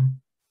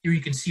 Here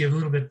you can see a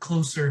little bit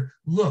closer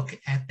look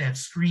at that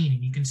screen,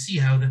 and you can see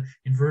how the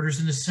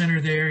inverter's in the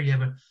center there. You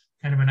have a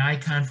kind of an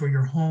icon for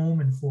your home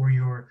and for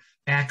your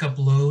backup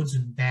loads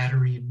and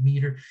battery and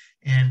meter.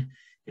 And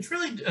it's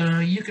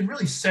really, you can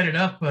really set it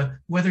up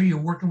whether you're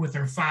working with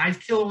our 5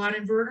 kilowatt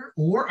inverter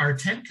or our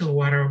 10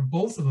 kilowatt, or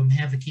both of them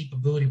have the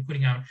capability of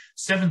putting out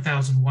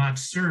 7,000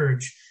 watts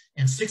surge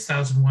and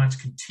 6,000 watts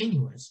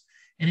continuous.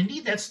 And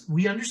indeed,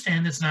 we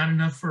understand that's not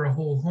enough for a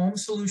whole home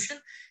solution,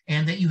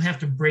 and that you have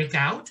to break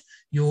out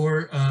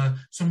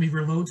some of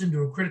your loads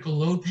into a critical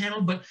load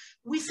panel. But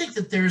we think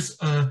that there's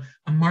a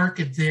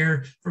market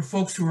there for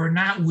folks who are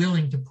not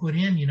willing to put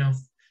in,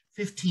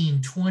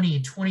 15,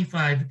 20,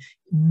 25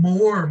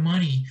 more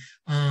money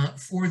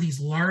for these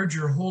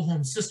larger whole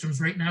home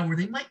systems right now, where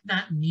they might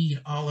not need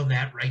all of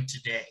that right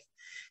today.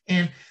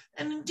 And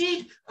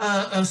indeed,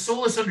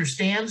 Solis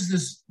understands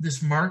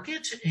this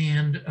market,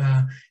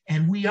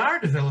 and we are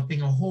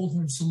developing a whole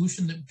home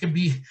solution that can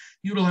be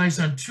utilized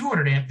on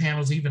 200 amp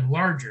panels, even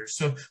larger.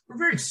 So we're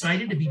very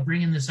excited to be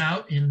bringing this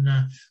out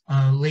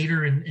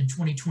later in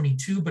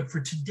 2022. But for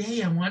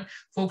today, I want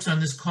folks on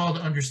this call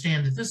to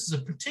understand that this is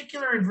a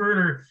particular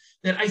inverter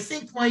that I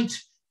think might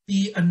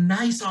be a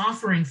nice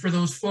offering for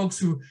those folks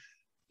who,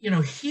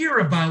 hear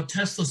about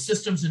Tesla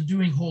systems and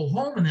doing whole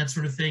home and that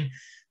sort of thing,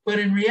 but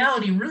in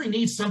reality really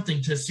need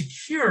something to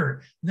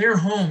secure their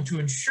home, to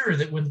ensure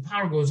that when the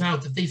power goes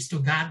out, that they've still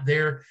got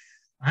their,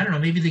 I don't know,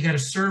 maybe they got a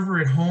server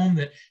at home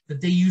that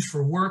they use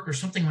for work or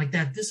something like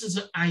that. This is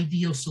an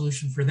ideal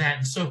solution for that.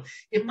 And so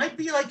it might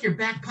be like your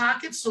back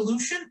pocket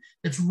solution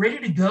that's ready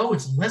to go.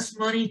 It's less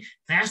money,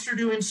 faster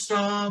to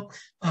install,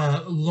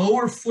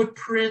 lower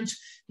footprint,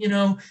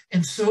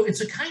 and so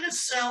it's a kind of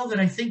cell that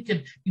I think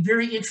could be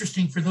very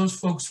interesting for those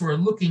folks who are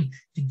looking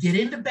to get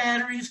into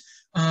batteries.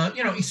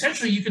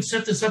 Essentially you could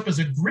set this up as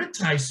a grid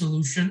tie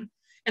solution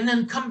and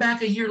then come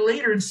back a year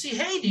later and see,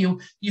 hey, do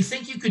you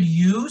think you could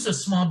use a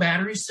small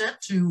battery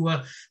set to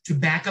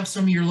back up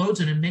some of your loads?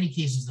 And in many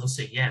cases, they'll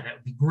say, yeah, that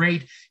would be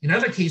great. In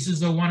other cases,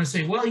 they'll want to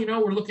say, well,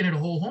 we're looking at a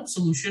whole home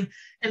solution,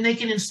 and they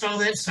can install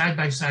that side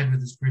by side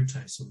with this grid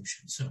tie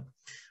solution. So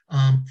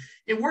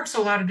it works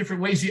a lot of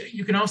different ways.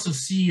 You can also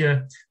see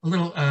a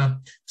little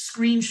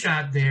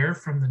screenshot there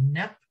from the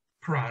NEP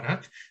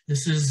product.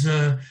 This is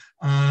a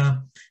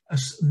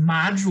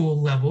module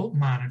level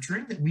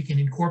monitoring that we can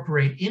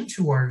incorporate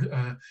into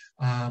our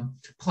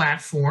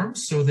platform,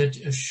 so that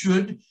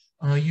should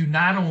you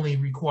not only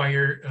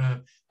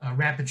require a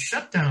rapid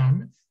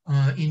shutdown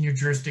in your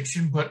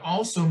jurisdiction, but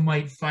also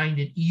might find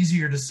it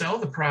easier to sell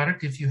the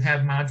product if you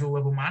have module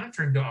level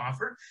monitoring to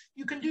offer,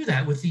 you can do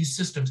that with these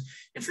systems.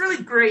 It's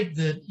really great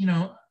that,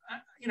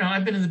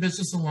 I've been in the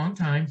business a long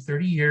time,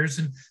 30 years,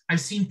 and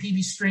I've seen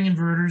PV string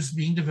inverters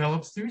being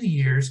developed through the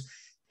years.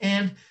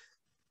 And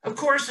of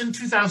course, in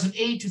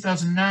 2008,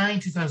 2009,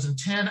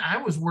 2010, I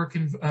was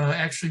working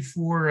actually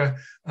for a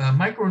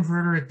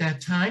microinverter at that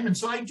time. And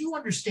so I do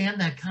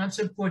understand that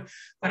concept, but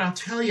I'll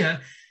tell you,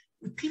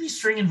 PV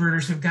string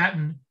inverters have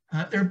gotten,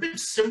 they're a bit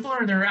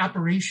simpler in their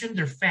operation.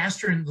 They're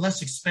faster and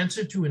less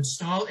expensive to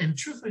install. And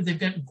truthfully, they've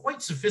gotten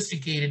quite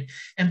sophisticated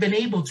and been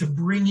able to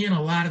bring in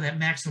a lot of that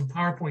maximum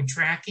power point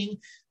tracking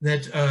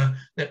that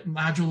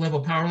module level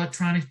power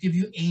electronics give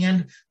you,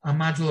 and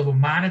module level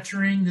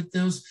monitoring that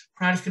those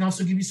products can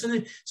also give you. So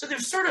they're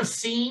sort of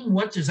seeing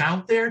what is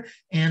out there,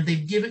 and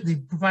they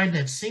provide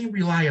that same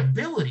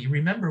reliability.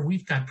 Remember,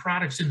 we've got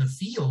products in the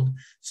field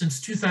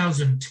since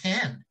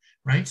 2010.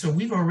 Right, so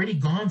we've already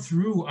gone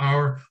through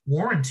our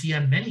warranty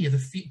on many of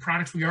the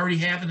products we already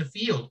have in the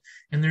field,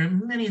 and there are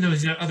many of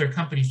those other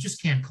companies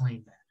just can't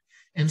claim that.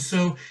 And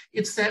so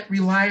it's that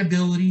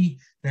reliability,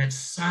 that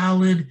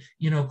solid,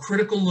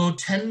 critical load,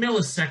 10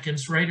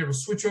 milliseconds, right? It'll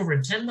switch over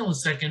in 10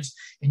 milliseconds,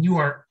 and you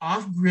are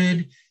off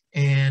grid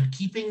and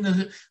keeping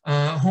the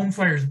home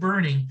fires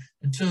burning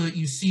until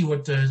you see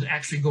what is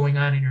actually going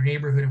on in your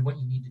neighborhood and what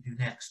you need to do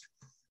next.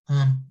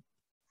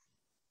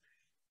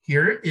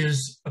 Here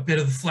is a bit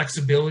of the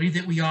flexibility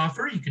that we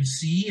offer. You can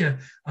see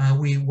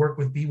we work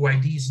with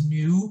BYD's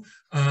new,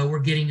 we're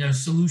getting a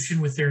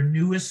solution with their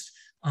newest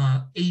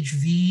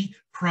HV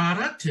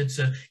product. It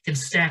can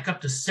stack up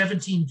to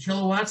 17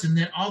 kilowatts and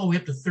then all the way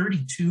up to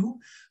 32.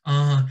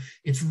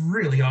 It's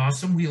really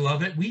awesome. We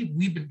love it.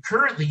 We've been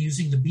currently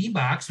using the B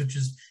box, which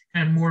is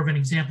kind of more of an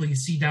example you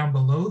see down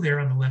below there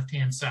on the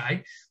left-hand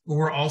side.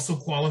 We're also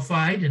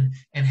qualified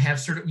and have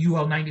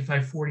UL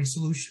 9540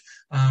 solution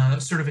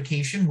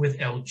certification with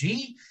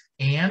LG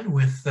and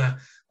with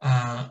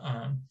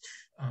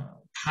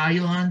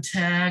Pylon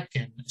Tech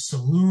and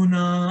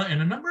Soluna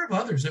and a number of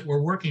others that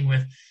we're working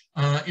with.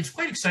 It's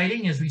quite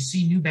exciting as we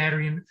see new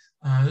battery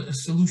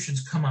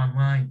solutions come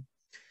online.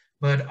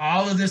 But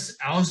all of this,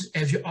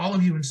 as all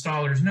of you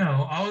installers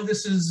know, all of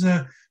this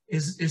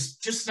is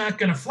just not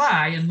going to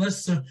fly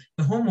unless the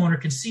homeowner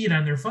can see it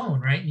on their phone,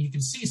 right? And you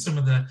can see some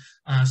of the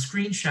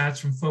screenshots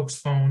from folks'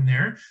 phone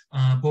there,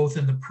 both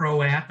in the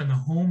Pro app and the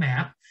Home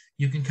app.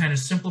 You can kind of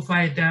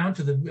simplify it down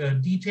to the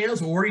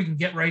details, or you can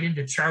get right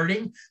into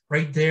charting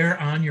right there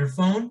on your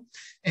phone.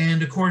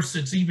 And of course,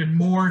 it's even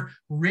more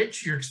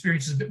rich. Your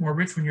experience is a bit more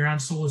rich when you're on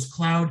Solis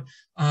Cloud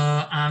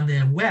on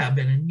the web.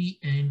 And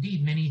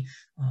indeed, many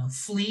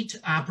fleet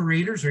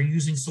operators are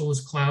using Solis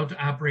Cloud to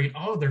operate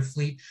all of their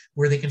fleet,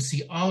 where they can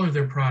see all of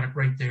their product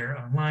right there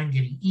online,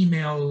 getting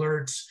email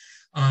alerts,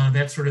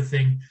 that sort of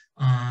thing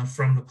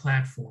from the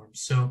platform.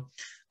 So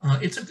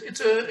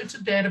it's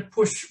a data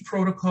push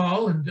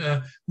protocol, and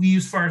we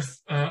use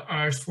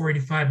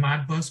RS-485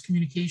 Modbus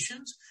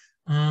communications,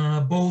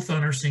 both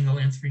on our single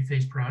and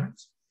three-phase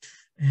products.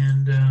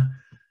 And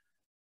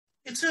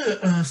it's a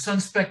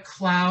SunSpec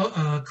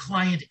cloud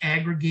client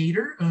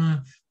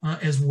aggregator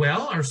as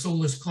well, our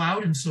Solis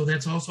cloud, and so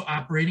that's also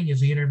operating as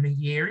the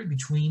intermediary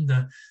between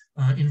the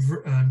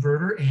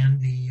inverter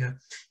and the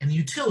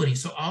utility.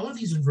 So all of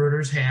these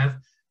inverters have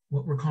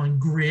what we're calling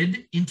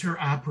grid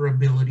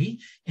interoperability,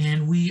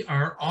 and we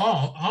are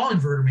all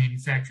inverter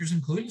manufacturers,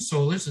 including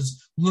Solis,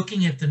 is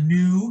looking at the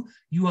new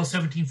UL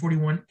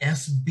 1741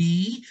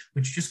 SB,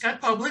 which just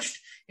got published,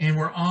 and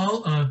we're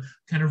all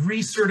kind of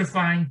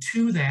recertifying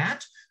to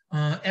that.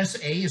 SA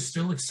is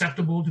still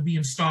acceptable to be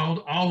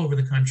installed all over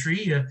the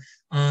country.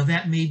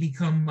 That may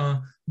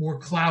become more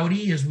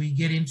cloudy as we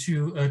get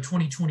into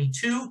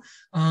 2022,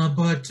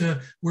 but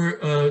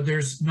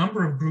there's a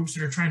number of groups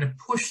that are trying to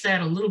push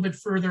that a little bit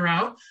further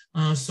out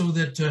so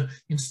that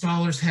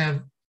installers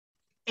have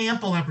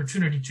ample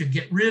opportunity to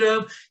get rid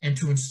of and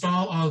to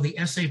install all the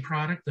SA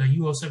product, the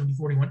UL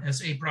 1741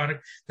 SA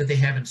product that they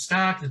have in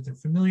stock, that they're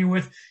familiar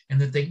with, and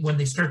that they, when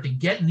they start to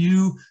get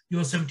new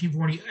UL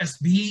 1740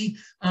 SB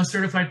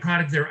certified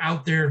product, they're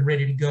out there and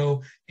ready to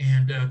go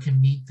and can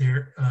meet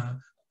their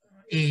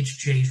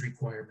AHJ's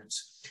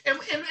requirements. And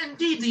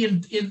indeed, the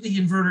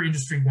inverter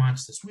industry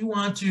wants this. We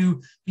want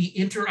to be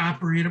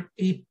interoperable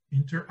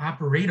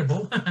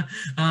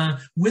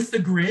with the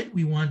grid.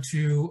 We want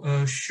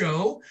to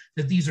show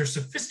that these are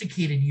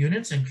sophisticated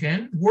units and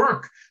can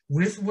work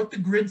with what the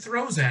grid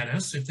throws at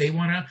us. If they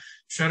want to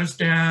shut us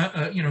down,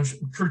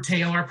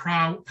 curtail our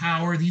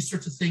power, these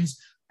sorts of things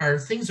are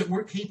things that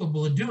we're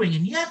capable of doing.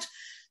 And yet,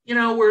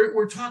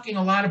 we're talking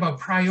a lot about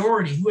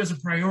priority. Who has a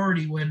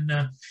priority when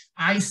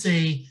I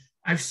say,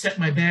 I've set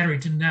my battery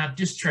to not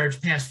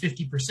discharge past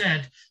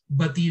 50%,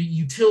 but the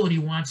utility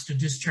wants to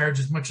discharge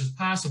as much as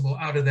possible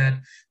out of that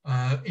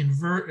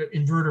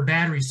inverter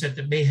battery set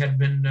that may have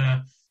been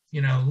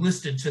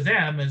listed to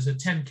them as a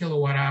 10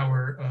 kilowatt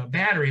hour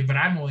battery, but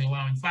I'm only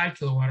allowing 5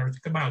 kilowatt hours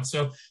to come out.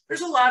 So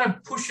there's a lot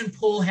of push and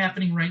pull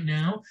happening right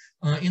now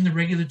in the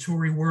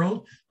regulatory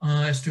world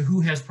as to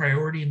who has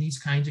priority in these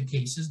kinds of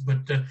cases.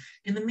 But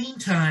in the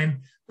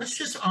meantime, let's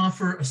just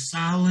offer a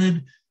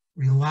solid,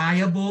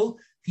 reliable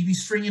PV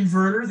string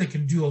inverter that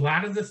can do a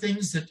lot of the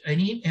things that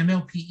any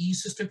MLPE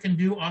system can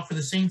do, offer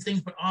the same things,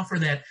 but offer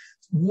that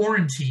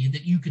warranty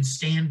that you can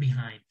stand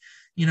behind.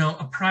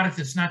 A product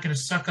that's not going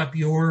to suck up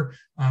your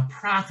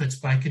profits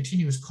by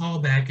continuous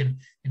callback and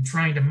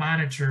trying to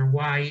monitor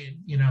why,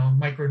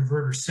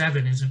 microinverter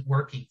 7 isn't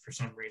working for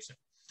some reason.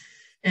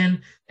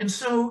 And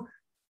so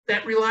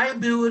that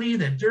reliability,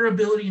 that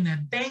durability, and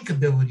that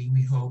bankability,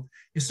 we hope,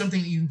 is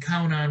something that you can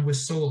count on with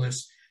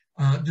Solis.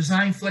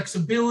 Design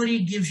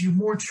flexibility gives you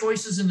more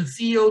choices in the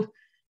field,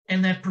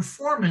 and that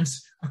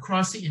performance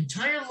across the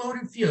entire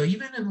loaded field,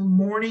 even in the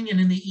morning and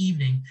in the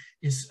evening,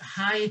 is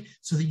high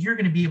so that you're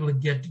going to be able to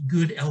get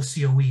good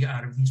LCOE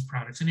out of these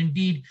products. And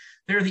indeed,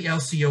 they're the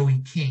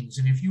LCOE kings.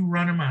 And if you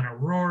run them on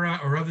Aurora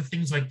or other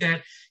things like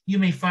that, you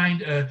may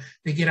find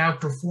they get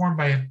outperformed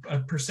by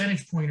a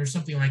percentage point or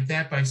something like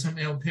that by some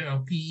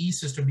LPE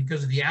system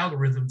because of the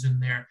algorithms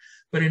in there.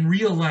 But in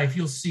real life,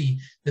 you'll see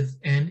that,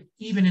 and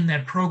even in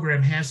that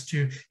program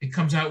it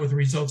comes out with the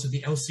results that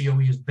the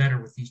LCOE is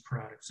better with these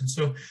products. And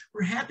so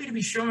we're happy to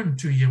be showing them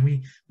to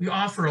you. We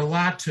offer a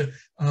lot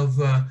of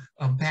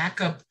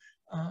backup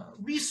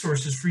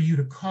resources for you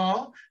to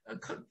call.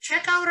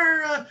 Check out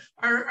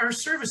our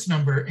service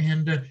number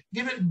and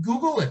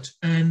Google it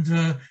and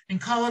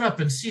call it up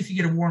and see if you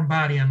get a warm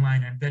body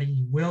online. I'm betting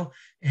you will.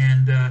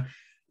 And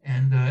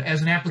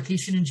as an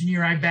application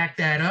engineer, I back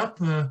that up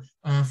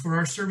for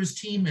our service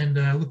team, and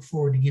I look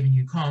forward to giving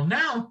you a call.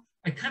 Now,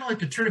 I'd kind of like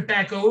to turn it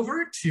back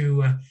over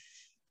to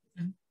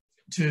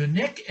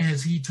Nick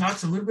as he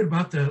talks a little bit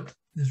about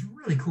this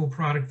really cool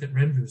product that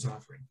RENVU is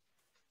offering.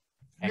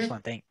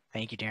 Excellent.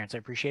 Thank you, Terrence. I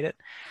appreciate it.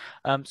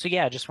 So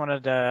yeah, I just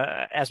wanted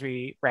to, as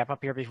we wrap up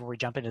here before we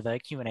jump into the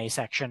Q&A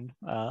section,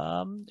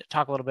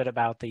 talk a little bit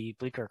about the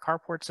Bleecker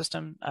carport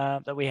system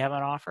that we have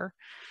on offer.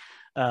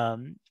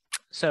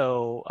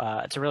 So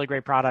it's a really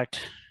great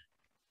product,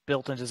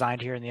 built and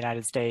designed here in the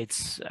United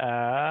States,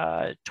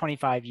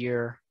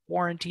 25-year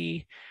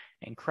warranty,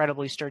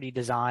 incredibly sturdy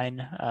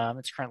design.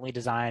 It's currently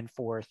designed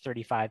for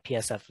 35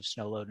 PSF of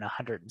snow load and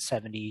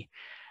 170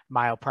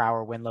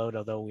 mile-per-hour wind load,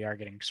 although we are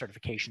getting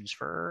certifications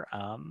for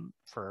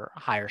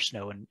higher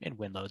snow and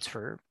wind loads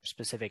for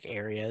specific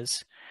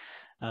areas.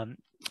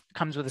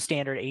 Comes with a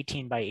standard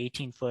 18 by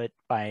 18 foot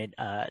by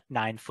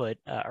 9 foot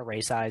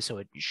array size, so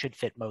it should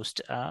fit most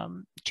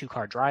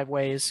two-car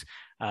driveways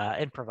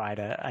and provide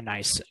a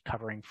nice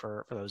covering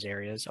for those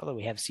areas. Although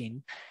we have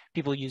seen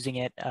people using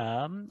it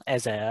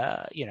as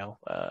a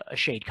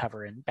shade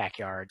cover in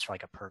backyards, for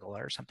like a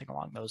pergola or something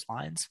along those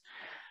lines.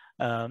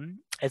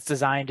 It's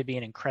designed to be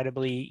an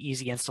incredibly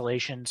easy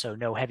installation, so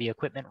no heavy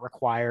equipment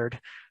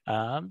required.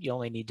 You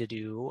only need to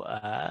do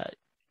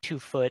 2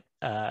 foot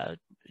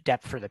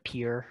depth for the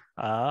pier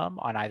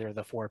on either of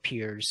the 4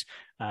 piers,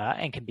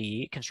 and can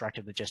be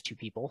constructed with just 2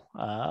 people,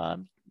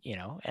 you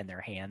know, and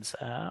their hands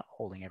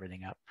holding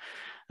everything up.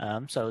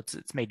 So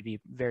it's made to be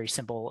very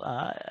simple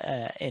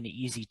and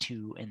easy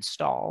to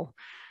install.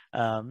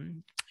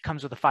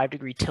 Comes with a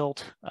 5-degree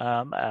tilt.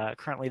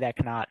 Currently that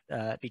cannot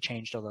be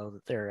changed, although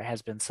there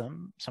has been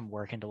some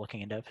work into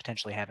looking into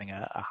potentially having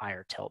a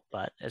higher tilt.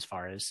 But as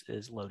far as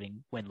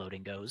wind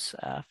loading goes,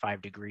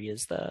 5-degree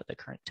is the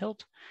current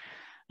tilt.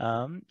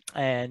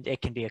 And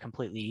it can be a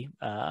completely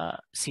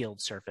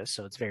sealed surface,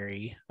 so it's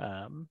very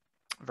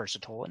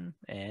versatile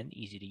and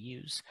easy to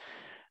use.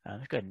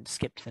 Go ahead and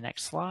skip to the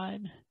next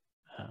slide.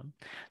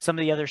 Some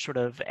of the other sort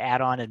of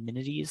add-on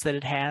amenities that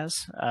it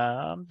has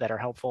that are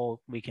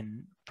helpful, we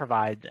can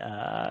provide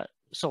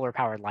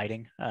solar-powered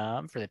lighting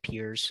for the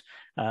piers,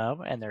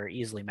 and they're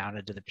easily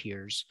mounted to the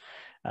piers.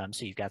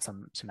 So you've got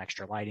some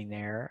extra lighting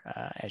there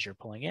as you're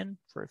pulling in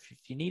for if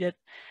you need it.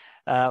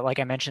 Like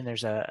I mentioned,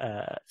 there's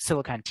a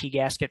silicone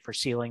T-gasket for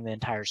sealing the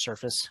entire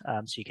surface,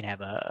 so you can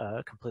have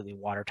a completely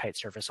watertight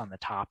surface on the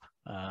top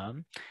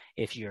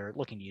if you're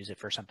looking to use it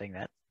for something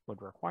that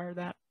would require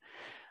that.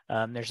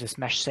 There's this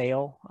mesh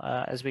sail,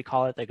 as we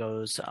call it, that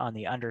goes on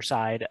the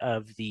underside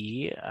of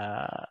the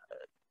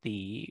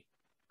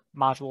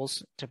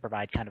modules to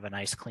provide kind of a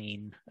nice,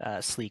 clean,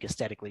 sleek,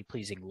 aesthetically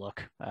pleasing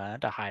look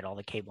to hide all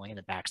the cabling in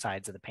the back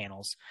sides of the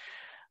panels.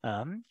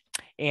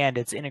 And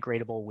it's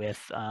integratable with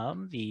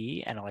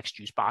the NLX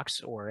juice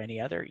box or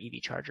any other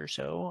EV charger.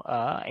 So,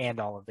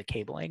 and all of the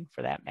cabling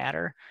for that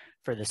matter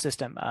for the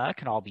system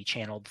can all be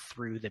channeled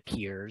through the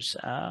piers.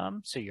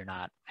 So you're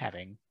not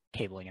having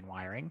cabling and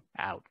wiring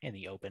out in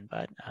the open,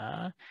 but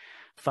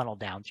funneled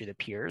down through the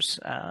piers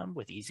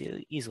with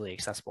easily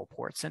accessible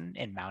ports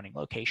and mounting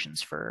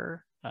locations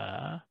for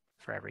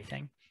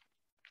everything.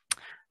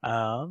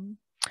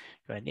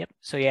 Go ahead. Yep.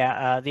 So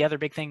yeah, the other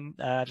big thing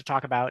to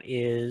talk about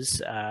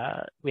is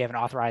we have an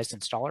authorized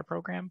installer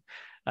program.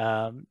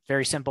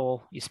 Very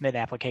simple. You submit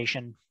an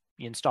application,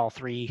 you install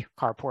 3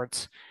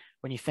 carports.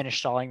 When you finish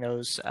installing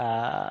those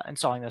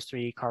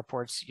 3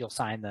 carports, you'll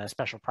sign the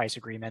special price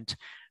agreement,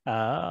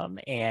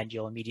 and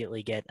you'll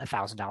immediately get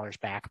 $1,000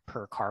 back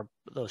per car.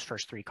 Those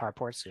first 3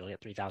 carports, so you'll get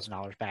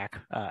 $3,000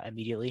 back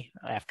immediately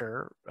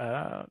after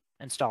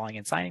installing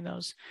and signing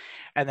those.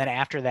 And then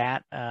after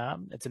that,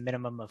 it's a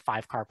minimum of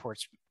 5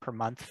 carports per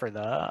month for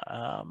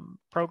the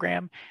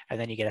program, and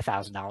then you get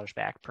 $1,000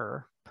 back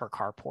per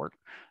carport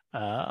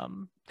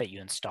that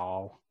you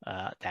install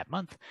that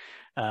month.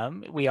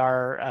 We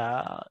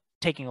are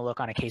taking a look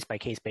on a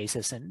case-by-case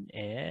basis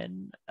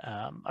and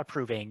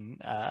approving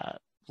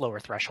lower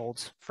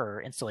thresholds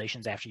for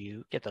installations after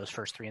you get those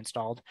first 3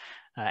 installed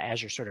as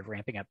you're sort of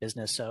ramping up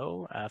business.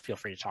 So feel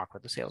free to talk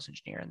with the sales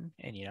engineer,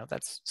 and you know,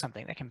 that's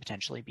something that can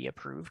potentially be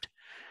approved.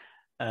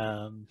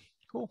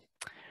 Cool.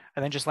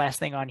 And then just last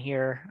thing on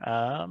here,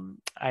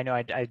 I know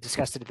I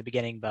discussed it at the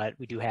beginning, but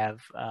we do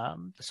have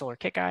the Solar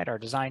Kit Guide, our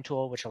design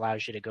tool, which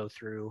allows you to go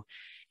through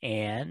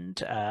and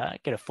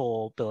get a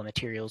full bill of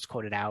materials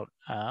quoted out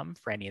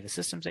for any of the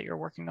systems that you're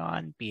working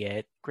on, be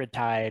it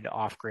grid-tied,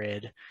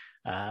 off-grid,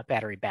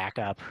 battery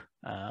backup,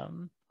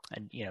 and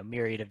you know,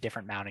 myriad of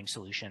different mounting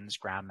solutions,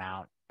 ground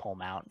mount, pole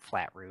mount,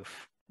 flat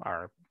roof,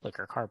 our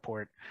liquor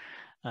carport.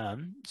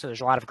 So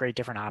there's a lot of great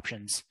different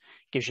options.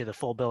 Gives you the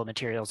full bill of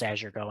materials as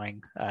you're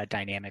going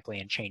dynamically,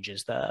 and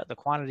changes the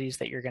quantities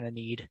that you're going to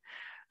need.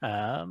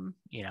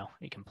 You know,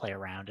 you can play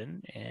around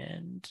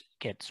and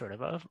get sort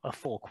of a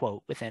full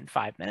quote within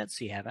 5 minutes,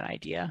 so you have an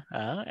idea.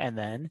 And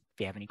then if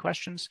you have any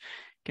questions,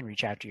 you can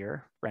reach out to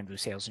your RENVU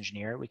sales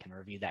engineer. We can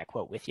review that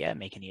quote with you and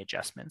make any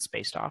adjustments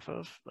based off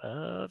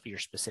of your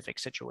specific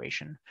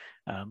situation.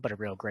 But a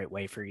real great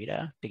way for you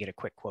to get a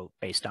quick quote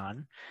based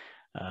on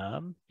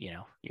you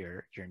know,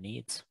 your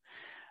needs.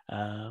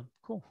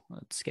 Cool.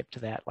 Let's skip to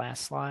that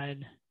last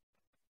slide.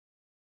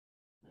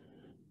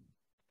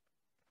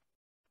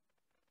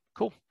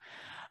 Cool.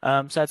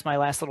 So that's my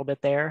last little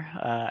bit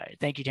there.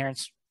 Thank you,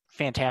 Terrence.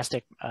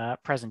 Fantastic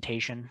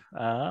presentation.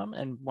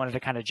 And wanted to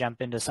kind of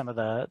jump into some of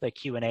the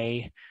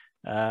Q&A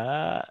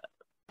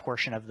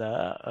portion of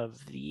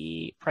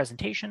the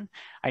presentation.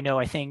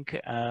 I think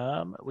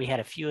we had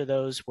a few of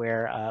those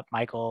where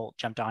Michael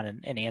jumped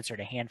on and answered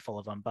a handful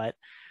of them, but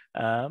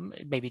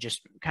maybe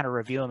just kind of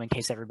review them in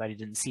case everybody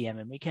didn't see them,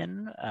 and we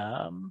can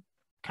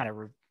kind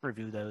of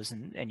review those,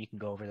 and you can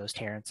go over those,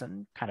 Terrence,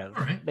 and kind of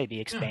maybe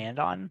expand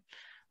on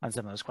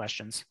some of those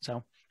questions.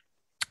 So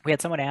we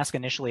had someone ask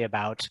initially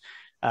about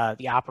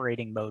the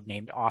operating mode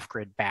named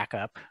off-grid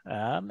backup,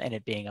 and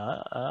it being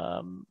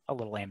a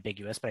little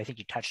ambiguous, but I think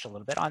you touched a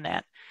little bit on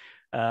that.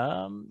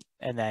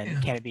 And then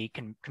can it be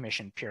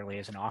commissioned purely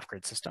as an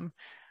off-grid system?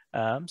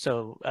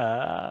 So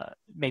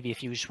maybe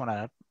if you just want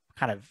to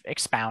kind of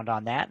expound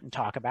on that and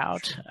talk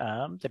about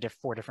the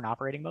 4 different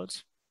operating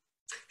modes.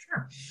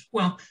 Sure.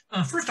 Well,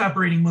 first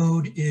operating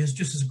mode is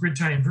just as a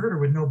grid-tie inverter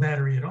with no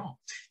battery at all.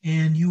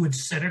 And you would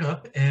set it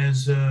up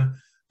as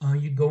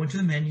you'd go into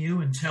the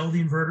menu and tell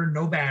the inverter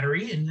no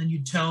battery, and then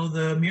you'd tell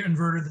the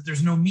inverter that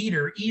there's no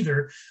meter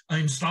either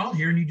installed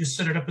here, and you just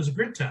set it up as a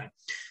grid tie.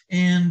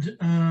 And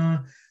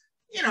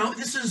You know,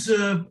 this is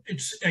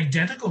it's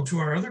identical to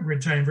our other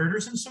grid tie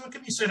inverters, and so it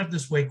can be set up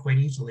this way quite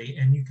easily.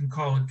 And you can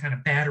call it kind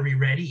of battery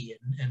ready,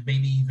 and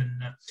maybe even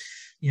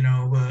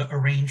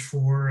arrange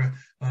for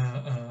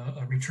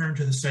a return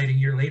to the site a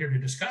year later to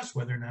discuss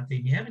whether or not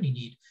they have any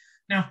need.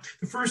 Now,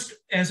 the first,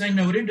 as I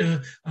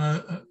noted,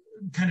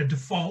 kind of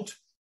default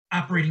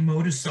operating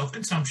mode is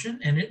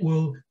self-consumption, and it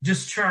will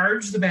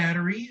discharge the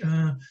battery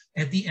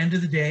at the end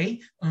of the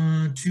day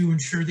to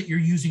ensure that you're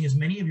using as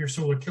many of your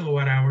solar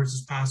kilowatt hours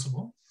as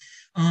possible.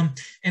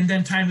 And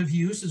then time of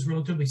use is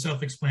relatively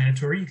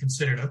self-explanatory. You can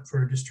set it up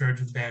for a discharge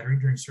of the battery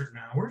during certain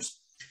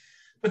hours.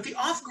 But the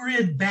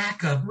off-grid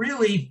backup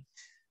really,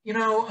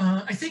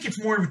 I think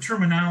it's more of a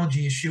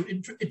terminology issue.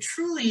 It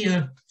truly,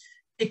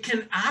 it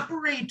can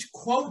operate,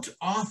 quote,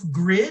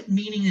 off-grid,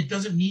 meaning it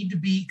doesn't need to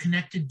be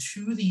connected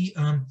to the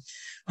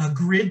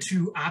grid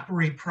to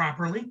operate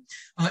properly.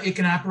 It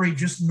can operate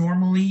just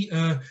normally,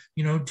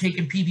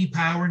 taking PV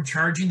power and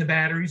charging the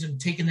batteries and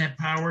taking that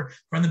power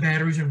from the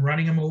batteries and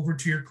running them over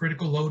to your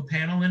critical load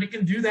panel. And it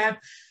can do that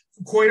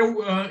quite,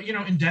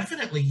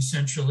 indefinitely,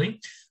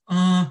 essentially.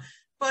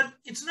 But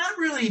it's not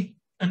really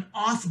an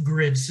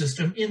off-grid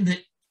system in that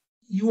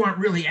you aren't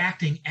really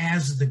acting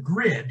as the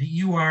grid.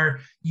 You are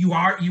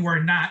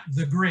not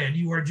the grid.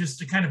 You are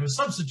just a kind of a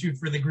substitute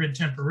for the grid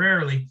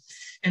temporarily.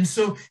 And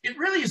so it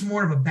really is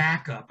more of a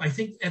backup. I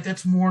think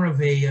that's more of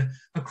a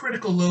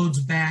critical loads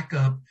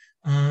backup.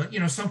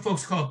 Some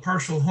folks call it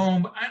partial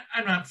home.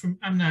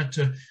 I'm not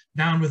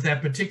down with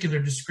that particular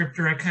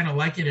descriptor. I kind of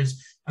like it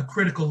as a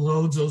critical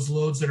loads, those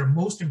loads that are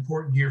most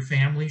important to your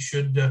family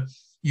should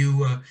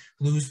you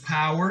lose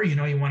power.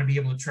 You want to be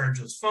able to charge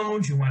those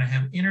phones. You want to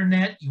have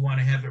internet. You want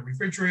to have a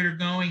refrigerator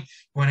going.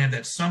 You want to have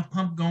that sump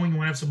pump going. You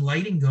want to have some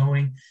lighting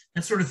going,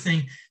 that sort of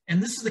thing.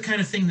 And this is the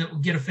kind of thing that will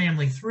get a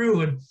family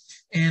through.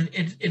 And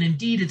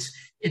indeed,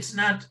 it's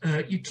not,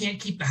 you can't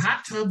keep the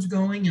hot tubs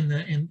going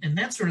and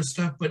that sort of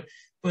stuff. But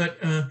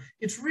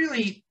it's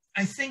really,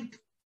 I think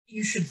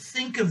you should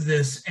think of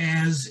this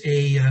as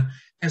a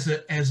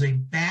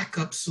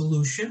backup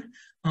solution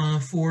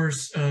for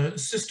a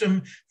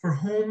system for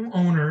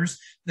homeowners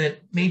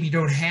that maybe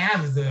don't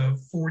have the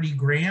 40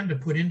 grand to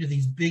put into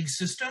these big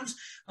systems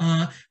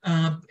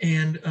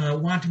and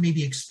want to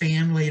maybe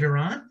expand later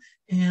on,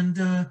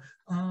 and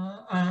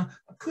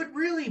could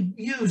really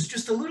use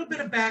just a little bit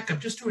of backup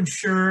just to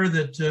ensure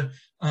that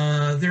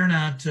they're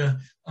not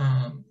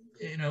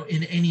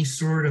in any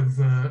sort of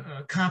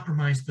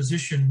compromised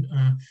position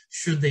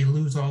should they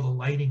lose all the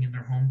lighting in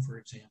their home, for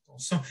example.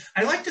 So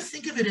I like to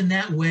think of it in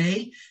that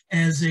way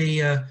as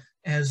a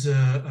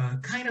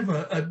kind of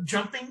a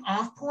jumping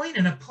off point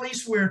and a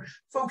place where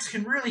folks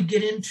can really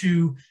get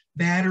into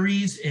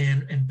batteries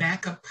and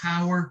backup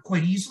power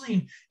quite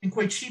easily and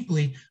quite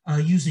cheaply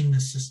using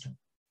this system.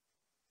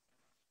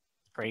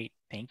 Great,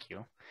 thank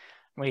you.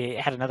 We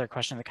had another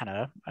question that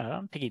kind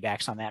of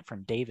piggybacks on that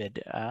from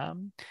David.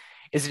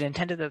 Is it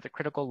intended that the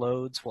critical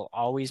loads will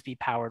always be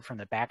powered from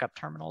the backup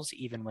terminals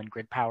even when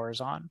grid power is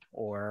on,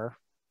 or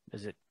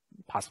is it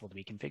possible to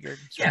be configured?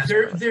 Yeah,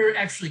 they're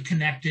actually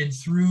connected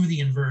through the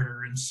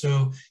inverter, and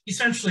so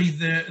essentially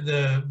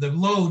the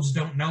loads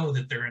don't know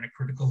that they're in a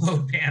critical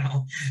load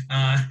panel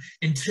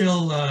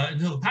until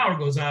the power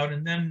goes out,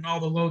 and then all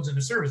the loads in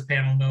the service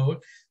panel know it,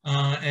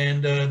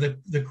 and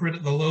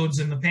the loads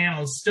in the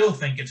panels still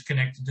think it's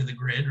connected to the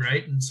grid,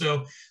 right? And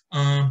so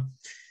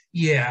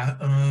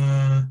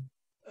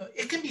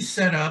it can be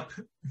set up,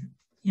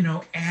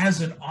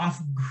 as an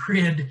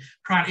off-grid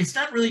product. It's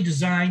not really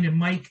designed, and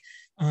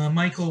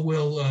Michael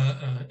will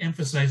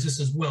emphasize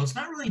this as well. It's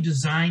not really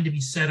designed to be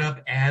set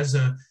up as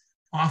a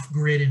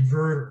off-grid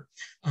inverter.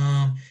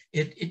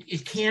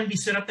 It can be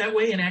set up that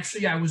way. And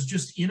actually, I was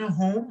just in a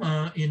home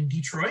in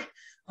Detroit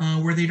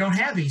where they don't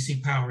have AC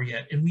power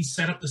yet, and we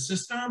set up the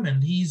system.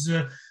 And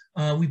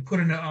we put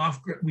in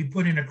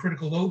a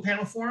critical load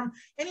panel for him,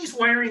 and he's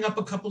wiring up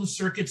a couple of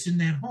circuits in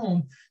that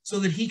home so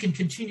that he can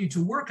continue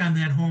to work on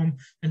that home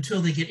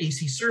until they get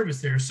AC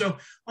service there. So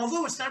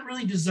although it's not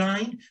really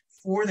designed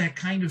for that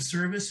kind of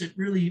service, it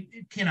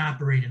can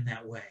operate in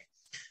that way.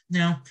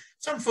 Now,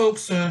 some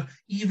folks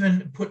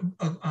even put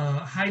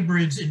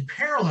hybrids in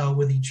parallel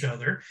with each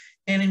other,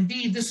 and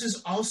indeed this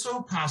is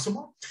also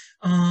possible.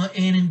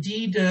 And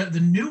indeed,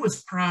 the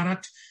newest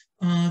product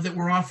that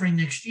we're offering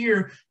next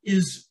year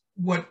is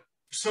what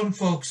some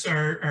folks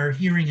are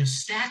hearing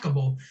as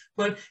stackable,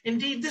 but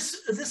indeed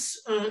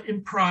this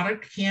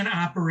product can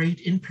operate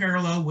in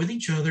parallel with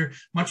each other,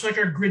 much like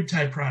our grid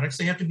type products.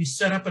 They have to be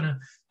set up in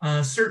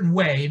a certain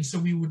way, and so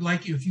we would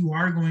like you, if you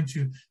are going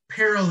to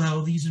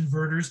parallel these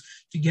inverters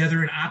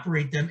together and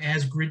operate them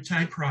as grid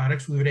type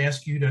products, we would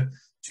ask you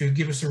to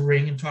give us a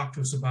ring and talk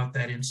to us about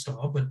that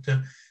install. But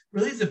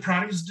really, the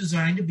product is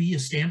designed to be a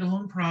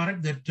standalone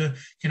product that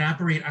can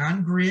operate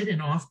on grid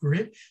and off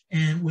grid,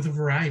 and with a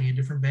variety of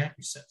different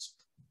battery sets.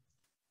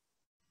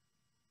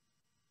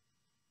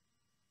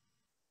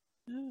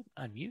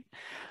 Unmute.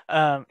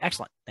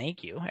 Excellent,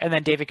 thank you. And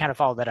then David kind of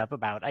followed that up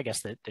about, I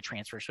guess, the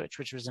transfer switch,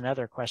 which was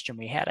another question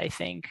we had, I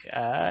think,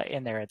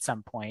 in there at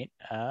some point,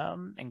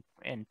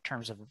 in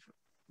terms of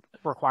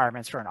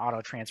requirements for an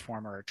auto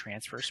transformer or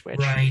transfer switch.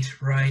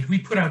 Right. We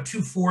put out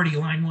 240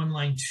 line 1,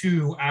 line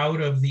 2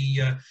 out of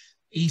the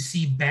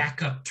AC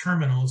backup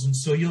terminals, and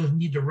so you'll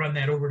need to run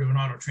that over to an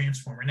auto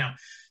transformer. Now,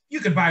 you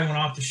could buy one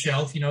off the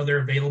shelf. They're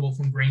available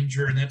from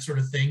Grainger and that sort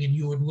of thing, and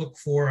you would look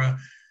for a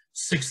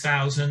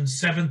 6,000,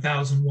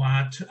 7,000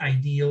 watt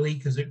ideally,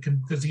 because the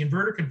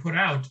inverter can put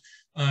out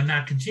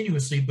not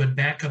continuously, but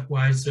backup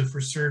wise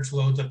for surge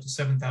loads up to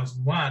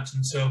 7,000 watts.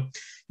 And so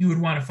you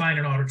would want to find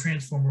an auto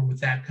transformer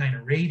with that kind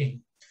of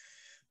rating.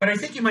 But I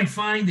think you might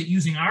find that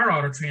using our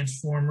auto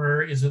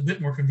transformer is a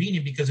bit more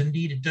convenient, because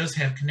indeed it does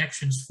have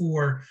connections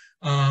for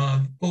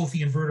both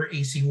the inverter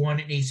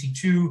AC1 and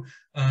AC2,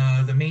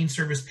 the main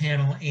service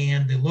panel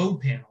and the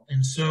load panel.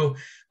 And so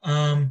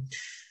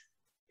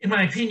in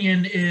my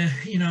opinion,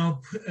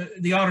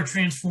 the auto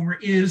transformer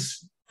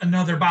is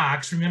another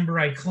box. Remember,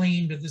 I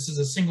claimed that this is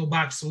a single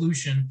box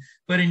solution,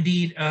 but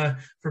indeed,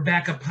 for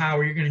backup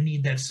power, you're going to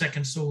need that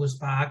second Solis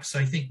box.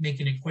 I think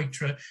making it quite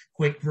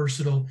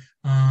versatile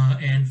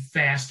and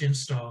fast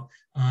install.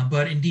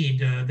 But indeed,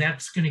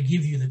 that's going to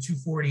give you the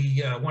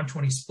 240,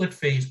 120 split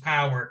phase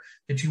power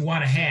that you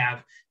want to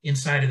have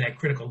inside of that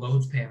critical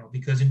loads panel,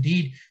 because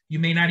indeed, you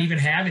may not even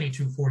have any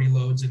 240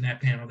 loads in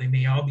that panel. They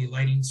may all be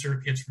lighting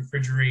circuits,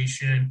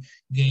 refrigeration,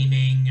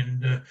 gaming,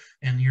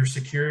 and your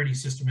security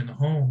system in the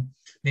home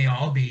may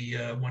all be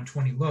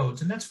 120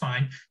 loads, and that's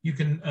fine. You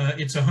can,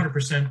 it's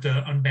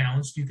 100%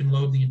 unbalanced. You can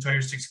load the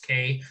entire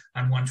 6K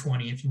on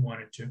 120 if you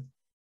wanted to.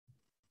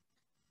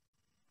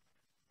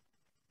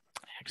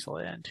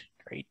 Excellent,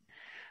 great.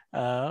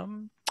 I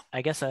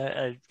guess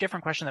a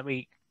different question that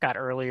we got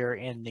earlier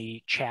in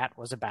the chat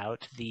was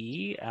about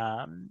the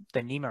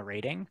NEMA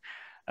rating,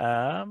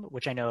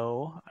 which I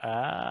know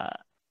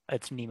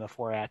it's NEMA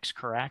 4X,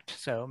 correct?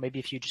 So maybe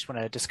if you just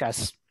want to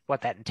discuss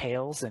what that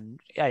entails, and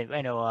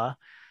I know a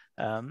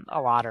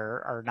lot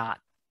are not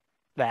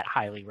that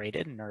highly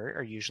rated and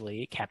are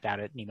usually capped out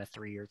at NEMA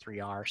 3 or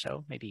 3R.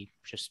 So maybe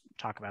just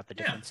talk about the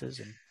differences.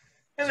 Yeah. And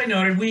as I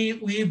noted,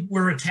 we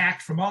were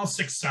attacked from all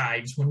 6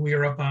 sides when we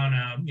were up on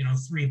a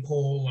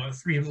 3-pole,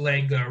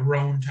 3-leg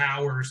Roan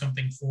tower or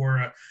something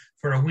for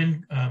a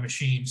wind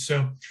machine.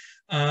 So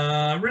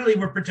really,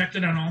 we're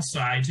protected on all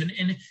sides.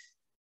 And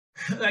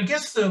I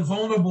guess the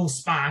vulnerable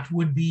spot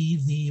would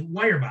be the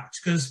wire box,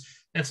 because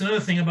that's another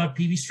thing about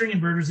PV string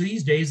inverters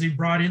these days. They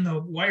brought in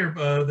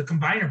the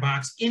combiner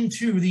box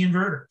into the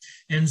inverter.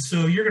 And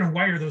so you're going to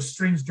wire those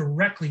strings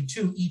directly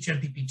to each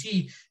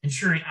MPPT,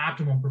 ensuring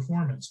optimal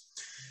performance.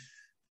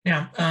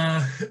 Now,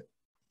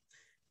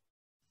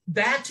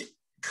 that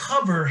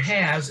cover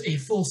has a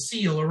full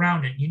seal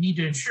around it. You need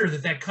to ensure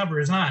that that cover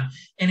is on.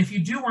 And if you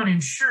do want to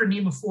ensure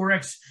NEMA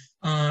 4X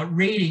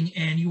rating,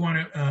 and you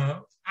want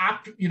to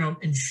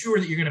ensure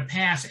that you're going to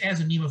pass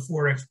as a NEMA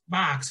 4X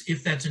box,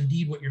 if that's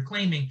indeed what you're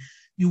claiming,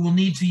 you will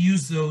need to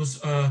use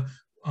those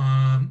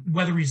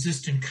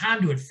weather-resistant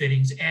conduit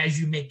fittings as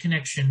you make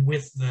connection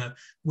with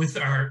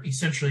our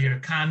essentially a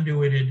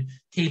conduited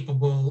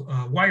capable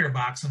wire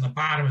box on the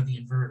bottom of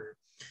the inverter.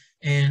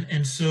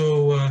 And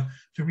so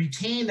to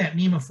retain that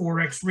NEMA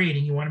 4X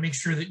rating, you want to make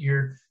sure that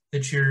your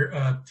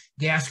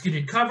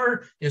gasketed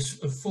cover is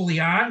fully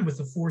on with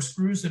the 4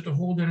 screws that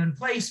hold it in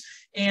place,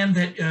 and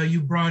that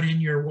you brought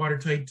in your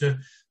watertight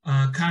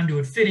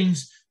conduit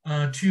fittings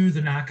to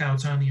the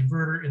knockouts on the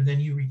inverter, and then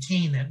you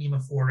retain that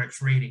NEMA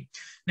 4X rating.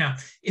 Now,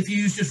 if you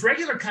use just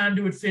regular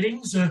conduit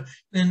fittings,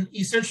 then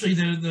essentially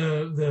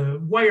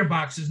the wire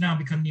box has now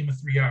become NEMA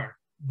 3R.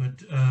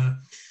 But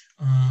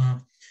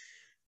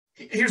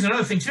here's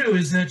another thing too,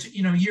 is that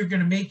you're going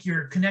to make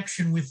your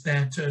connection with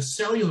that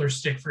cellular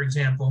stick, for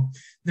example.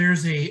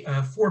 There's a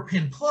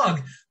 4-pin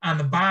plug on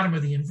the bottom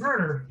of the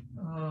inverter.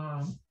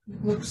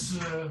 It looks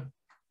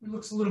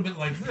a little bit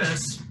like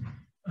this.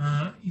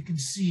 You can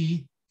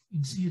see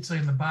it's like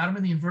in the bottom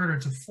of the inverter.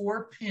 It's a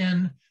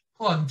 4-pin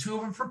plug, 2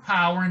 of them for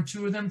power and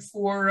 2 of them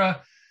for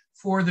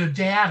the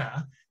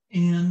data.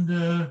 And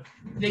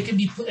they can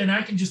be, and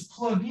I can just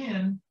plug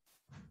in.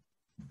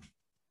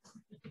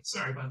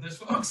 Sorry about this,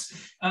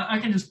 folks. I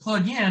can just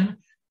plug in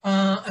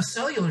a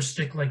cellular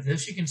stick like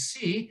this. You can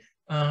see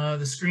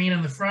the screen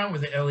on the front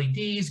with the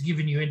LEDs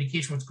giving you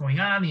indication what's going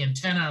on, the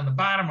antenna on the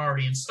bottom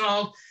already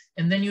installed,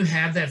 and then you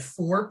have that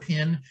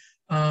 4-pin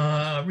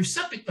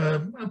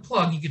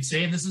plug, you could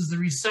say, and this is the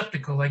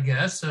receptacle, I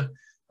guess,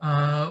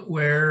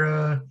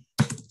 where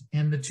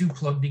and the 2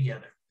 plug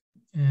together,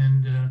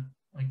 and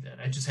like that.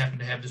 I just happen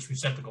to have this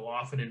receptacle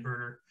off an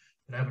inverter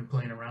that I've been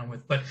playing around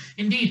with. But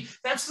indeed,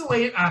 that's the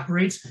way it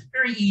operates.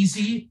 Very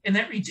easy, and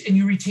and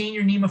you retain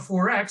your NEMA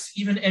 4X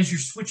even as you're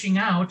switching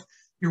out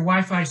your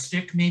Wi-Fi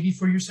stick, maybe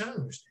for your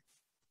cellular stick.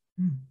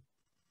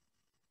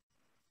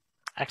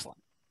 Excellent,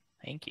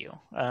 thank you.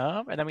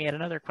 And then we had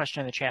another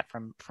question in the chat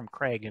from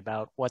Craig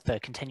about what the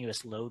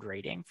continuous load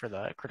rating for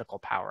the critical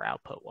power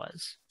output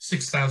was.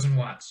 6,000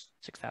 watts.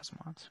 6,000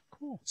 watts.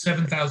 Cool.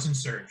 7,000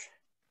 surge.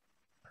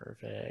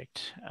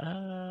 Perfect.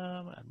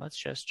 And let's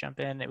just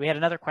jump in. We had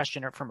another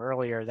question from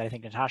earlier that I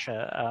think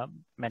Natasha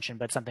mentioned,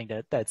 but something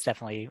that's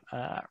definitely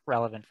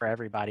relevant for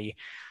everybody.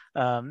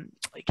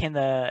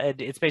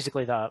 It's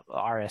basically the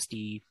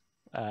RSD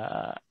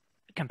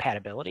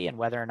compatibility and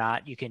whether or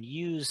not you can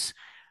use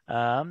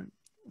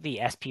the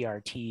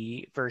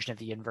SPRT version of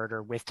the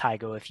inverter with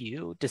Tigo if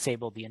you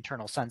disable the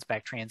internal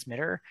SunSpec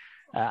transmitter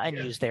and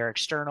use their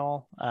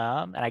external,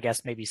 and I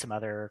guess maybe some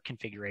other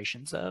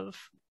configurations of,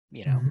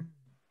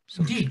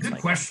 Indeed, good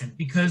question,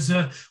 because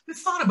we've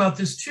thought about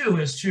this too,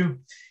 as to,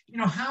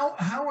 how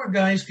are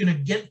guys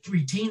going to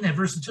retain that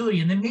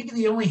versatility? And then maybe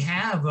they only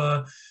have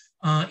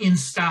in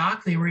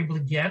stock, they were able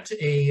to get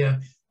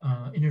an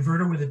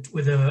inverter with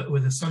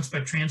a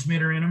SunSpec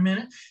transmitter in a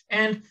minute.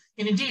 And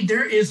indeed,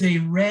 there is a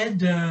red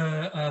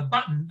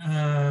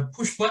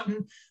push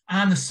button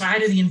on the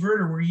side of the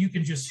inverter where you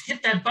can just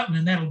hit that button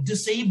and that'll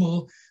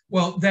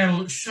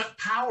that'll shut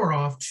power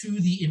off to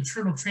the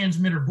internal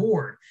transmitter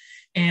board.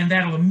 And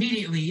that'll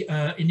immediately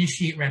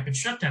initiate rapid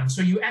shutdown.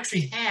 So you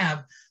actually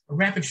have a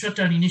rapid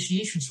shutdown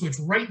initiation switch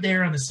right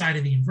there on the side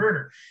of the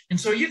inverter. And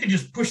so you can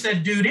just push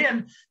that dude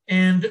in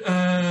and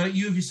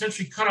you've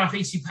essentially cut off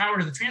AC power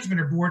to the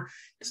transmitter board.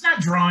 It's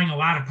not drawing a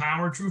lot of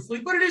power,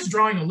 truthfully, but it is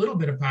drawing a little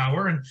bit of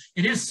power, and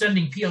it is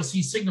sending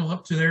PLC signal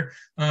up to there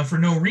for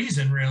no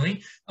reason,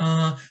 really.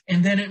 And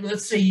then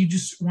let's say you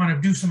just want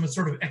to do some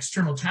sort of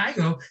external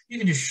Tigo, you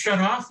can just shut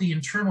off the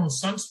internal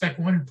SunSpec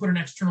one and put an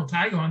external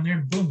Tigo on there,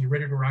 and boom, you're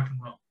ready to rock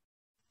and roll.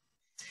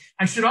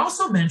 I should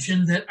also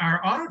mention that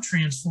our auto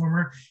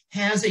transformer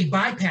has a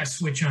bypass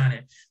switch on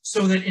it,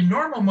 so that in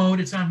normal mode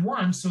it's on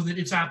 1, so that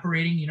it's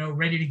operating,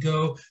 ready to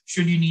go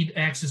should you need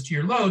access to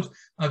your loads,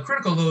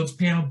 critical loads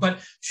panel. But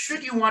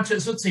should you want to,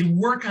 so let's say,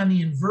 work on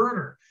the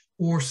inverter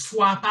or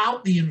swap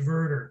out the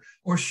inverter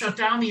or shut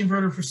down the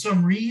inverter for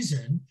some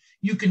reason,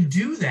 you can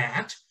do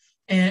that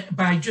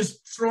by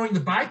just throwing the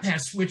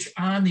bypass switch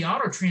on the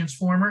auto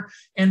transformer,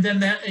 and then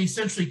that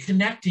essentially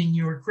connecting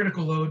your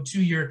critical load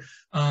to your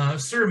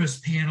service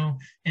panel.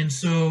 And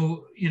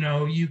so,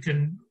 you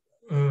can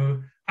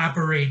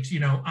operate,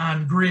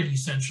 on grid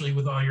essentially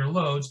with all your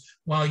loads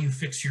while you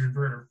fix your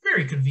inverter.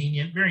 Very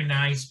convenient, very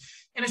nice.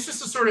 And it's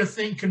just a sort of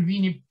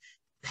convenient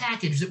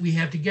package that we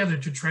have together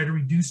to try to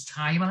reduce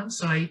time on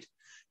site,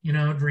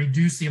 to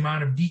reduce the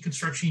amount of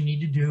deconstruction you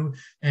need to do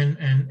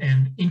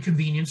and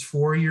inconvenience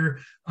for your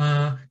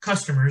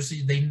customers.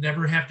 They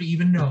never have to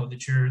even know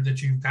that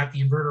you've got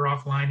the inverter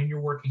offline and you're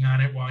working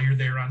on it while you're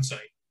there on site.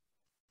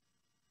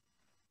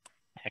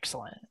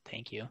 Excellent,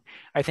 thank you.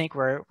 I think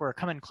we're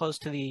coming close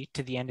to the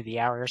end of the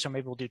hour, so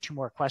maybe we'll do 2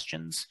 more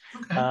questions,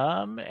 okay.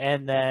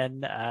 and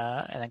then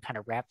kind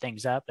of wrap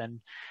things up. And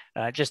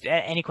just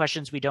any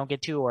questions we don't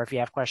get to, or if you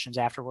have questions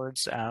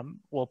afterwards,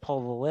 we'll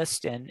pull the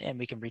list and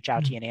we can reach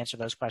out to you and answer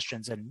those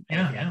questions. And if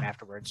you have them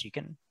afterwards, you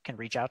can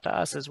reach out to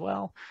us as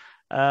well.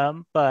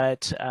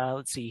 But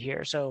let's see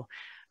here. So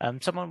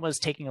someone was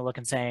taking a look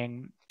and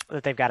saying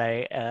that they've got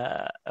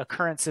a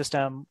current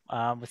system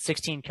with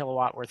 16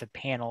 kilowatt worth of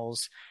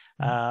panels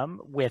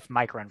with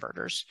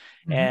microinverters,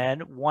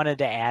 and wanted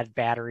to add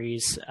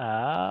batteries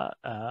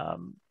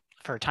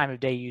for time of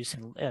day use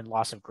and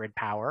loss of grid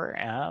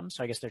power.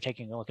 So I guess they're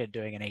taking a look at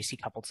doing an AC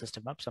coupled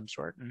system of some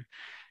sort,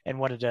 and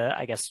wanted to,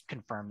 I guess,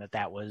 confirm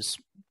that was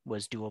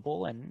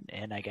doable,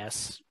 and I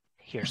guess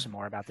hear some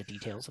more about the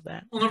details of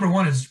that. Well, number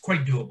one, is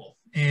quite doable.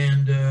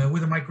 And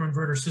with a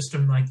microinverter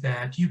system like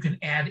that, you can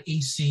add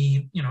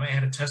AC,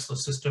 add a Tesla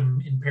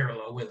system in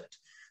parallel with it,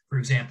 for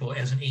example,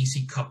 as an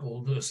AC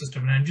coupled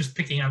system. And I'm just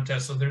picking out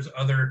Tesla. There's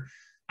other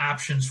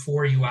options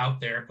for you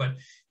out there, but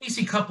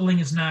AC coupling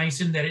is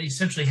nice in that it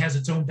essentially has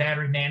its own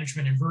battery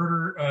management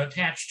inverter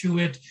attached to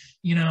it,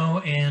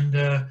 and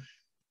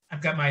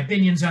I've got my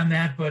opinions on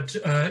that, but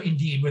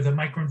indeed, with a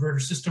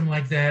microinverter system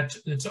like that,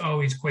 it's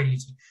always quite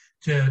easy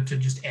to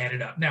just add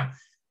it up. Now,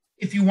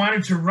 if you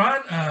wanted to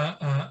run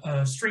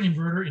a string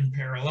inverter in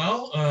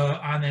parallel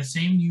on that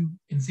same, you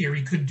in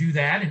theory could do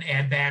that and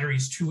add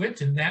batteries to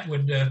it, and that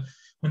would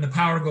when the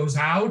power goes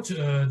out,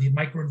 the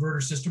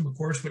microinverter system, of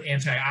course, would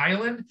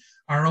anti-island.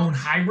 Our own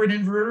hybrid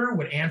inverter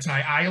would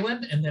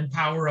anti-island and then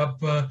power up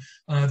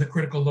the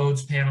critical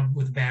loads panel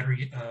with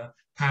battery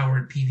power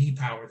and PV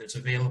power that's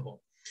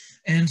available.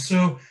 And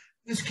so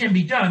this can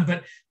be done,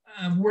 but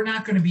we're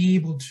not going to be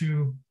able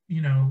to,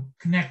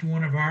 connect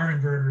one of our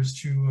inverters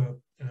to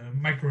a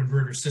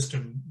microinverter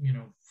system,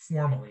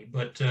 formally.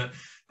 But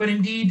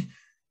indeed,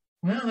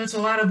 well, that's a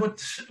lot of what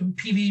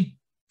PV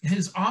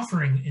is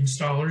offering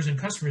installers and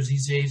customers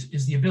these days,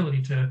 is the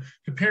ability to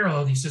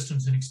parallel these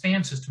systems and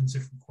expand systems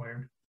if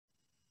required.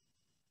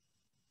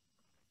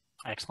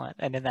 Excellent.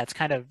 And then that's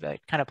kind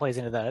of plays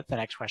into the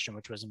next question,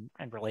 which was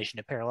in relation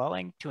to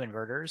paralleling two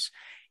inverters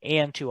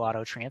and two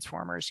auto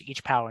transformers,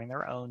 each powering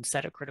their own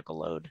set of critical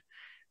load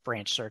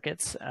branch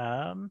circuits,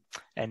 and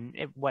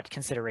what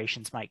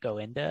considerations might go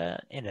into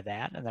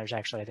that. And there's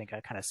actually, I think,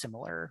 a kind of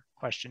similar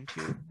question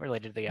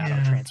related to the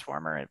auto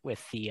transformer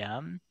with the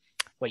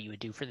what you would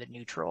do for the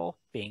neutral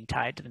being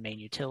tied to the main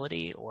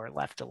utility or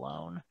left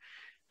alone.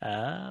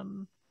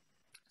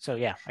 So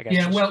yeah, I guess.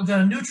 Yeah, well,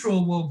 the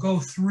neutral will go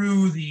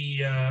through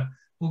the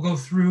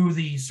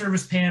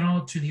service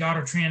panel to the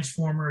auto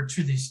transformer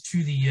to the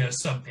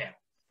sub panel.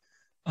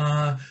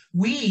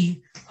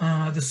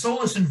 The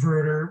Solis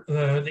inverter,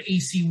 the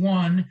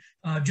AC1,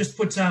 just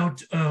puts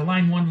out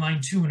line 1,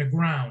 line 2, and a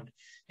ground.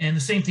 And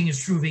the same thing is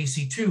true of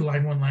AC2,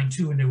 line 1, line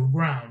 2, into a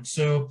ground.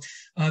 So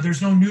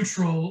there's no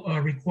neutral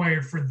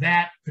required for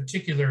that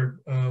particular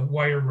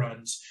wire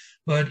runs.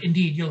 But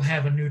indeed, you'll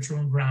have a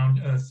neutral and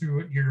ground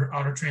through your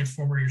auto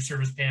transformer, your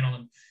service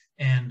panel,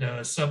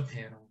 and sub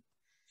panel.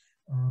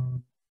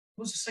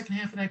 What was the second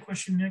half of that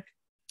question, Nick?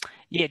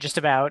 Yeah, just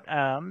about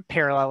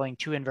paralleling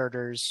 2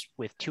 inverters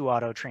with 2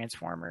 auto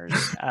transformers,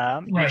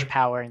 right. Each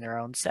powering their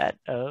own set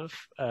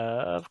of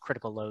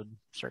critical load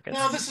circuits.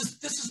 Well, this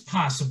is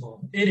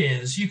possible. It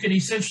is. You can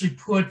essentially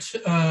put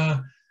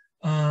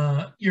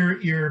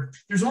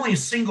there's only a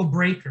single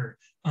breaker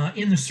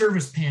in the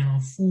service panel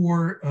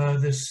for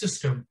this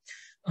system.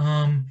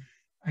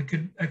 I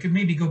could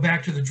maybe go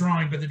back to the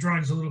drawing, but the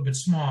drawing's a little bit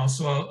small,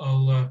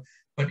 so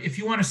but if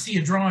you want to see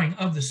a drawing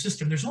of the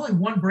system, there's only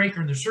one breaker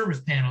in the service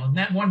panel, and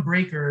that one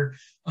breaker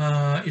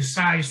is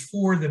sized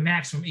for the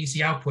maximum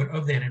AC output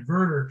of that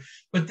inverter.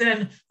 But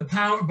then the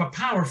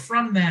power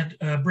from that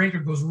breaker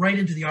goes right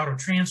into the auto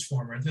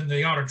transformer, and then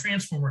the auto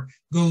transformer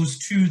goes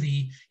to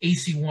the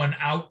AC1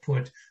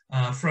 output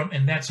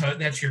and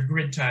that's your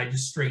grid tie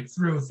just straight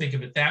through. Think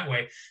of it that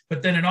way.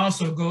 But then it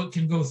also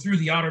can go through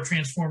the auto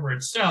transformer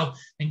itself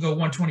and go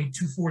 120,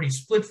 240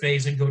 split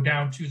phase and go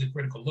down to the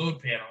critical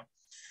load panel.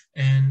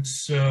 And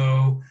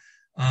so,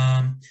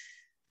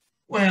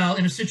 well,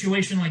 in a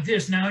situation like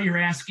this, now you're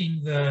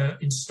asking the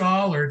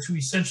installer to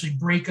essentially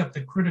break up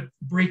the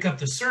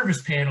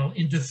service panel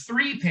into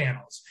 3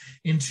 panels.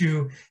 And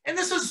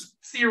this is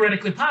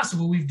theoretically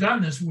possible. We've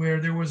done this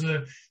where there was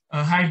a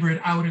hybrid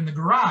out in the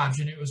garage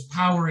and it was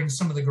powering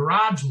some of the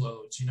garage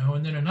loads,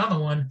 and then another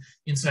one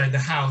inside the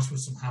house with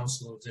some house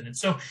loads in it.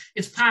 So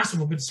it's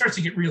possible, but it starts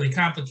to get really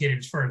complicated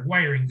as far as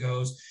wiring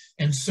goes.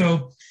 And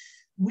so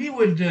we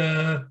would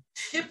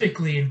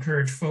typically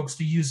encourage folks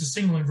to use a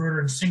single inverter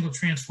and single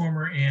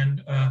transformer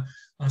and a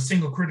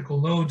single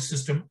critical load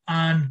system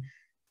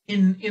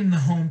in the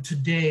home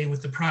today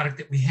with the product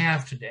that we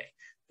have today.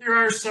 There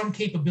are some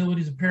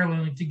capabilities of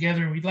paralleling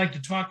together, and we'd like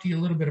to talk to you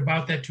a little bit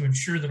about that to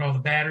ensure that all the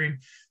battery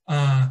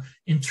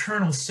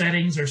internal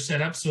settings are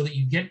set up so that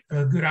you get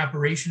a good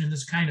operation in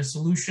this kind of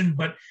solution.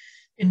 But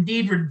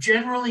indeed, we're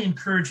generally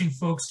encouraging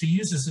folks to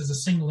use this as a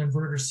single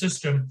inverter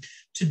system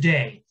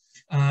today.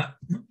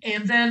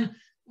 And then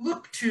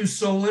look to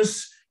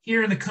Solis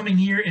here in the coming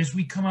year as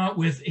we come out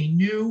with a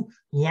new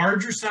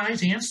larger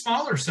size and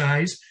smaller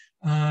size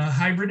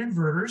hybrid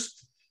inverters.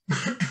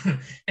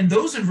 And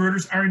those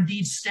inverters are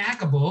indeed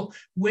stackable,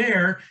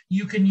 where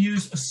you can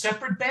use a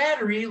separate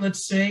battery,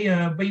 let's say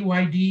a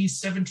BYD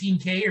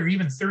 17K or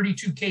even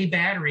 32K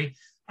battery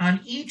on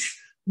each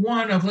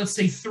one of, let's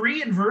say,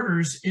 3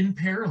 inverters in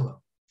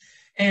parallel.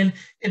 And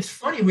it's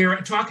funny, we were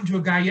talking to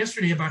a guy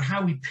yesterday about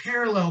how we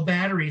parallel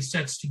battery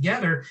sets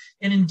together,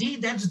 and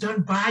indeed that's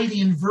done by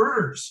the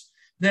inverters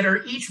that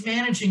are each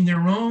managing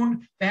their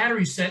own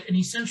battery set and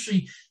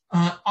essentially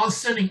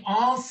sending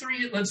all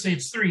 3, let's say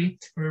it's 3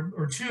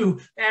 or 2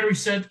 battery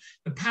set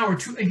the power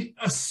to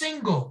a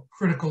single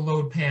critical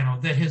load panel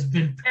that has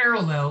been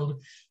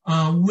paralleled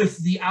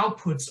with the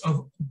outputs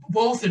of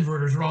both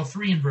inverters or all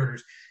 3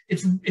 inverters.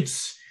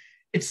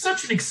 It's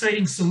such an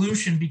exciting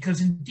solution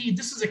because indeed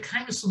this is a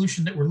kind of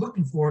solution that we're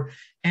looking for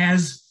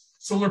as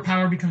solar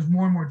power becomes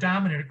more and more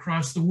dominant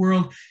across the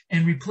world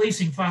and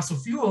replacing fossil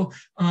fuel.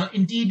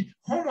 Indeed,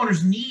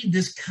 homeowners need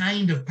this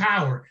kind of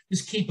power,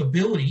 this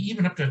capability,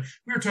 even up to,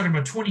 we were talking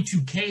about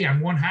 22K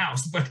on one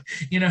house, but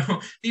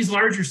these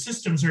larger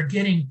systems are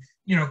getting,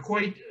 are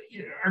going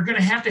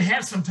to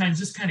have sometimes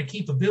this kind of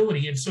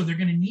capability. And so they're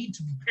going to need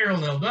to be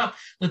paralleled up.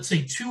 Let's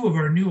say 2 of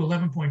our new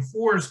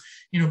 11.4s,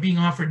 being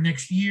offered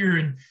next year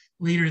and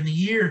later in the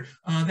year,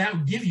 that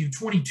would give you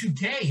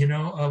 22K,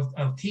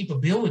 of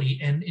capability,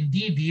 and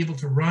indeed be able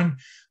to run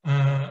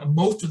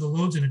most of the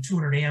loads in a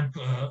 200 amp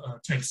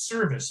type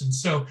service. And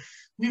so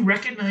we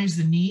recognize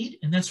the need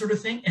and that sort of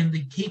thing, and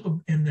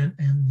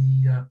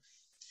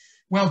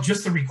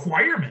just the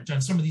requirement on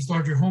some of these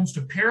larger homes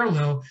to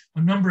parallel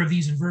a number of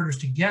these inverters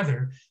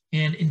together.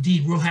 And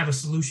indeed, we'll have a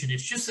solution.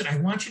 It's just that I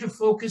want you to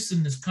focus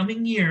in this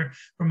coming year,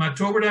 from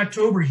October to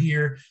October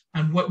here,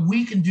 on what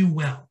we can do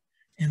well.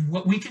 And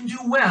what we can do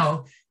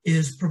well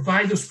is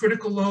provide those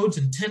critical loads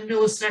in 10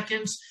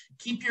 milliseconds,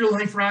 keep your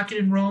life rocking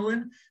and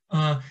rolling,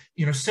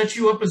 set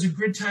you up as a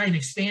grid tie and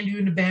expand you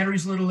into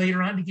batteries a little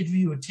later on to give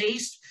you a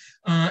taste.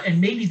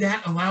 And maybe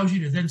that allows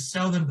you to then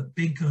sell them the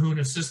big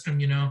kahuna system,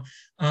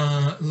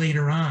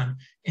 later on.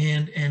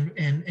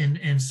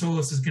 And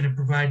Solis is going to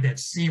provide that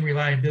same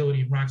reliability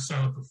and rock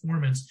solid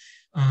performance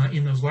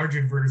in those larger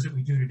inverters that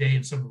we do today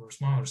and some of our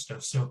smaller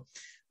stuff. So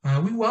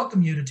we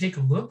welcome you to take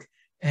a look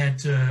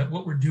at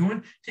what we're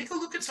doing, take a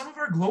look at some of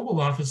our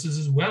global offices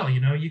as well. You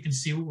know, you can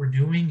see what we're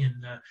doing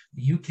in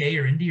the UK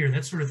or India or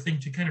that sort of thing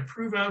to kind of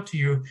prove out to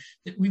you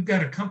that we've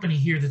got a company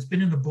here that's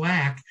been in the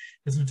black,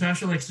 as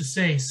Natasha likes to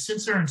say,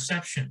 since our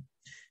inception.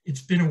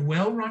 It's been a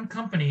well-run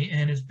company,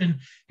 and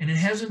it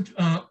hasn't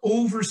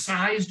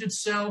oversized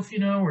itself, you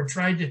know, or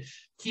tried to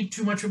keep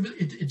too much of it.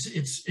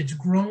 It's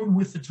grown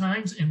with the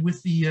times and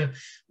with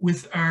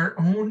with our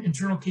own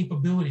internal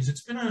capabilities.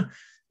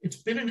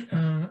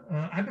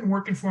 I've been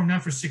working for them now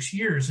for 6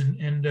 years,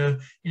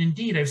 and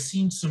indeed I've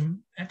seen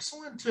some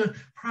excellent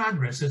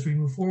progress as we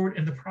move forward,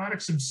 and the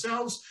products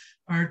themselves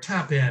are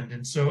top end.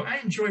 And so I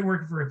enjoy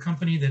working for a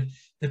company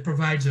that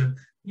provides a,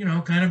 you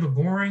know, kind of a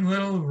boring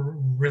little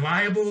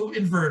reliable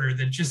inverter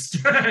that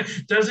just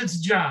does its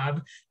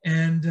job.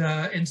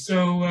 And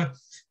so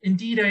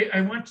indeed,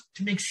 I want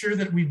to make sure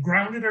that we've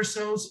grounded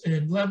ourselves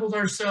and leveled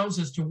ourselves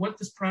as to what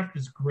this product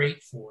is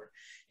great for.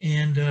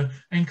 And I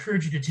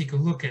encourage you to take a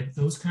look at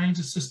those kinds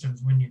of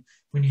systems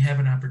when you have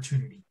an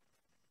opportunity.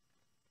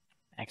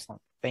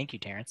 Excellent. Thank you,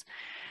 Terrence.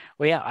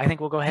 Well, yeah, I think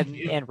we'll go ahead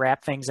and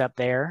wrap things up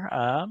there.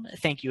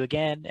 Thank you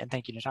again, and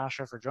thank you,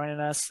 Natasha, for joining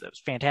us. It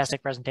was a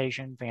fantastic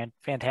presentation,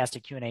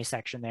 fantastic Q&A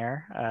section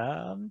there.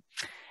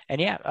 And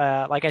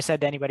yeah, like I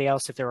said to anybody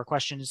else, if there were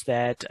questions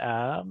that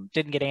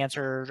didn't get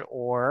answered,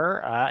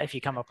 or if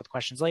you come up with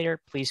questions later,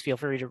 please feel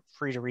free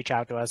to reach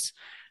out to us.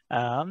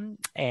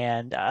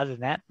 And other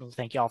than that, we'll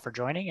thank you all for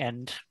joining,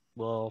 and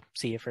we'll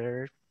see you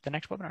for the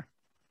next webinar.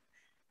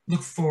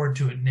 Look forward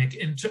to it, Nick,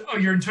 and to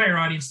your entire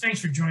audience. Thanks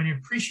for joining.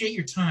 Appreciate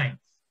your time.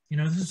 You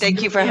know,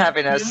 thank you for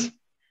having us.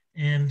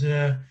 And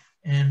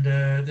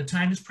the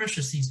time is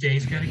precious these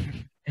days.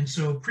 And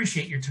so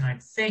appreciate your time.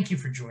 Thank you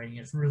for joining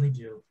us. Really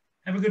do.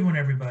 Have a good one,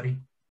 everybody.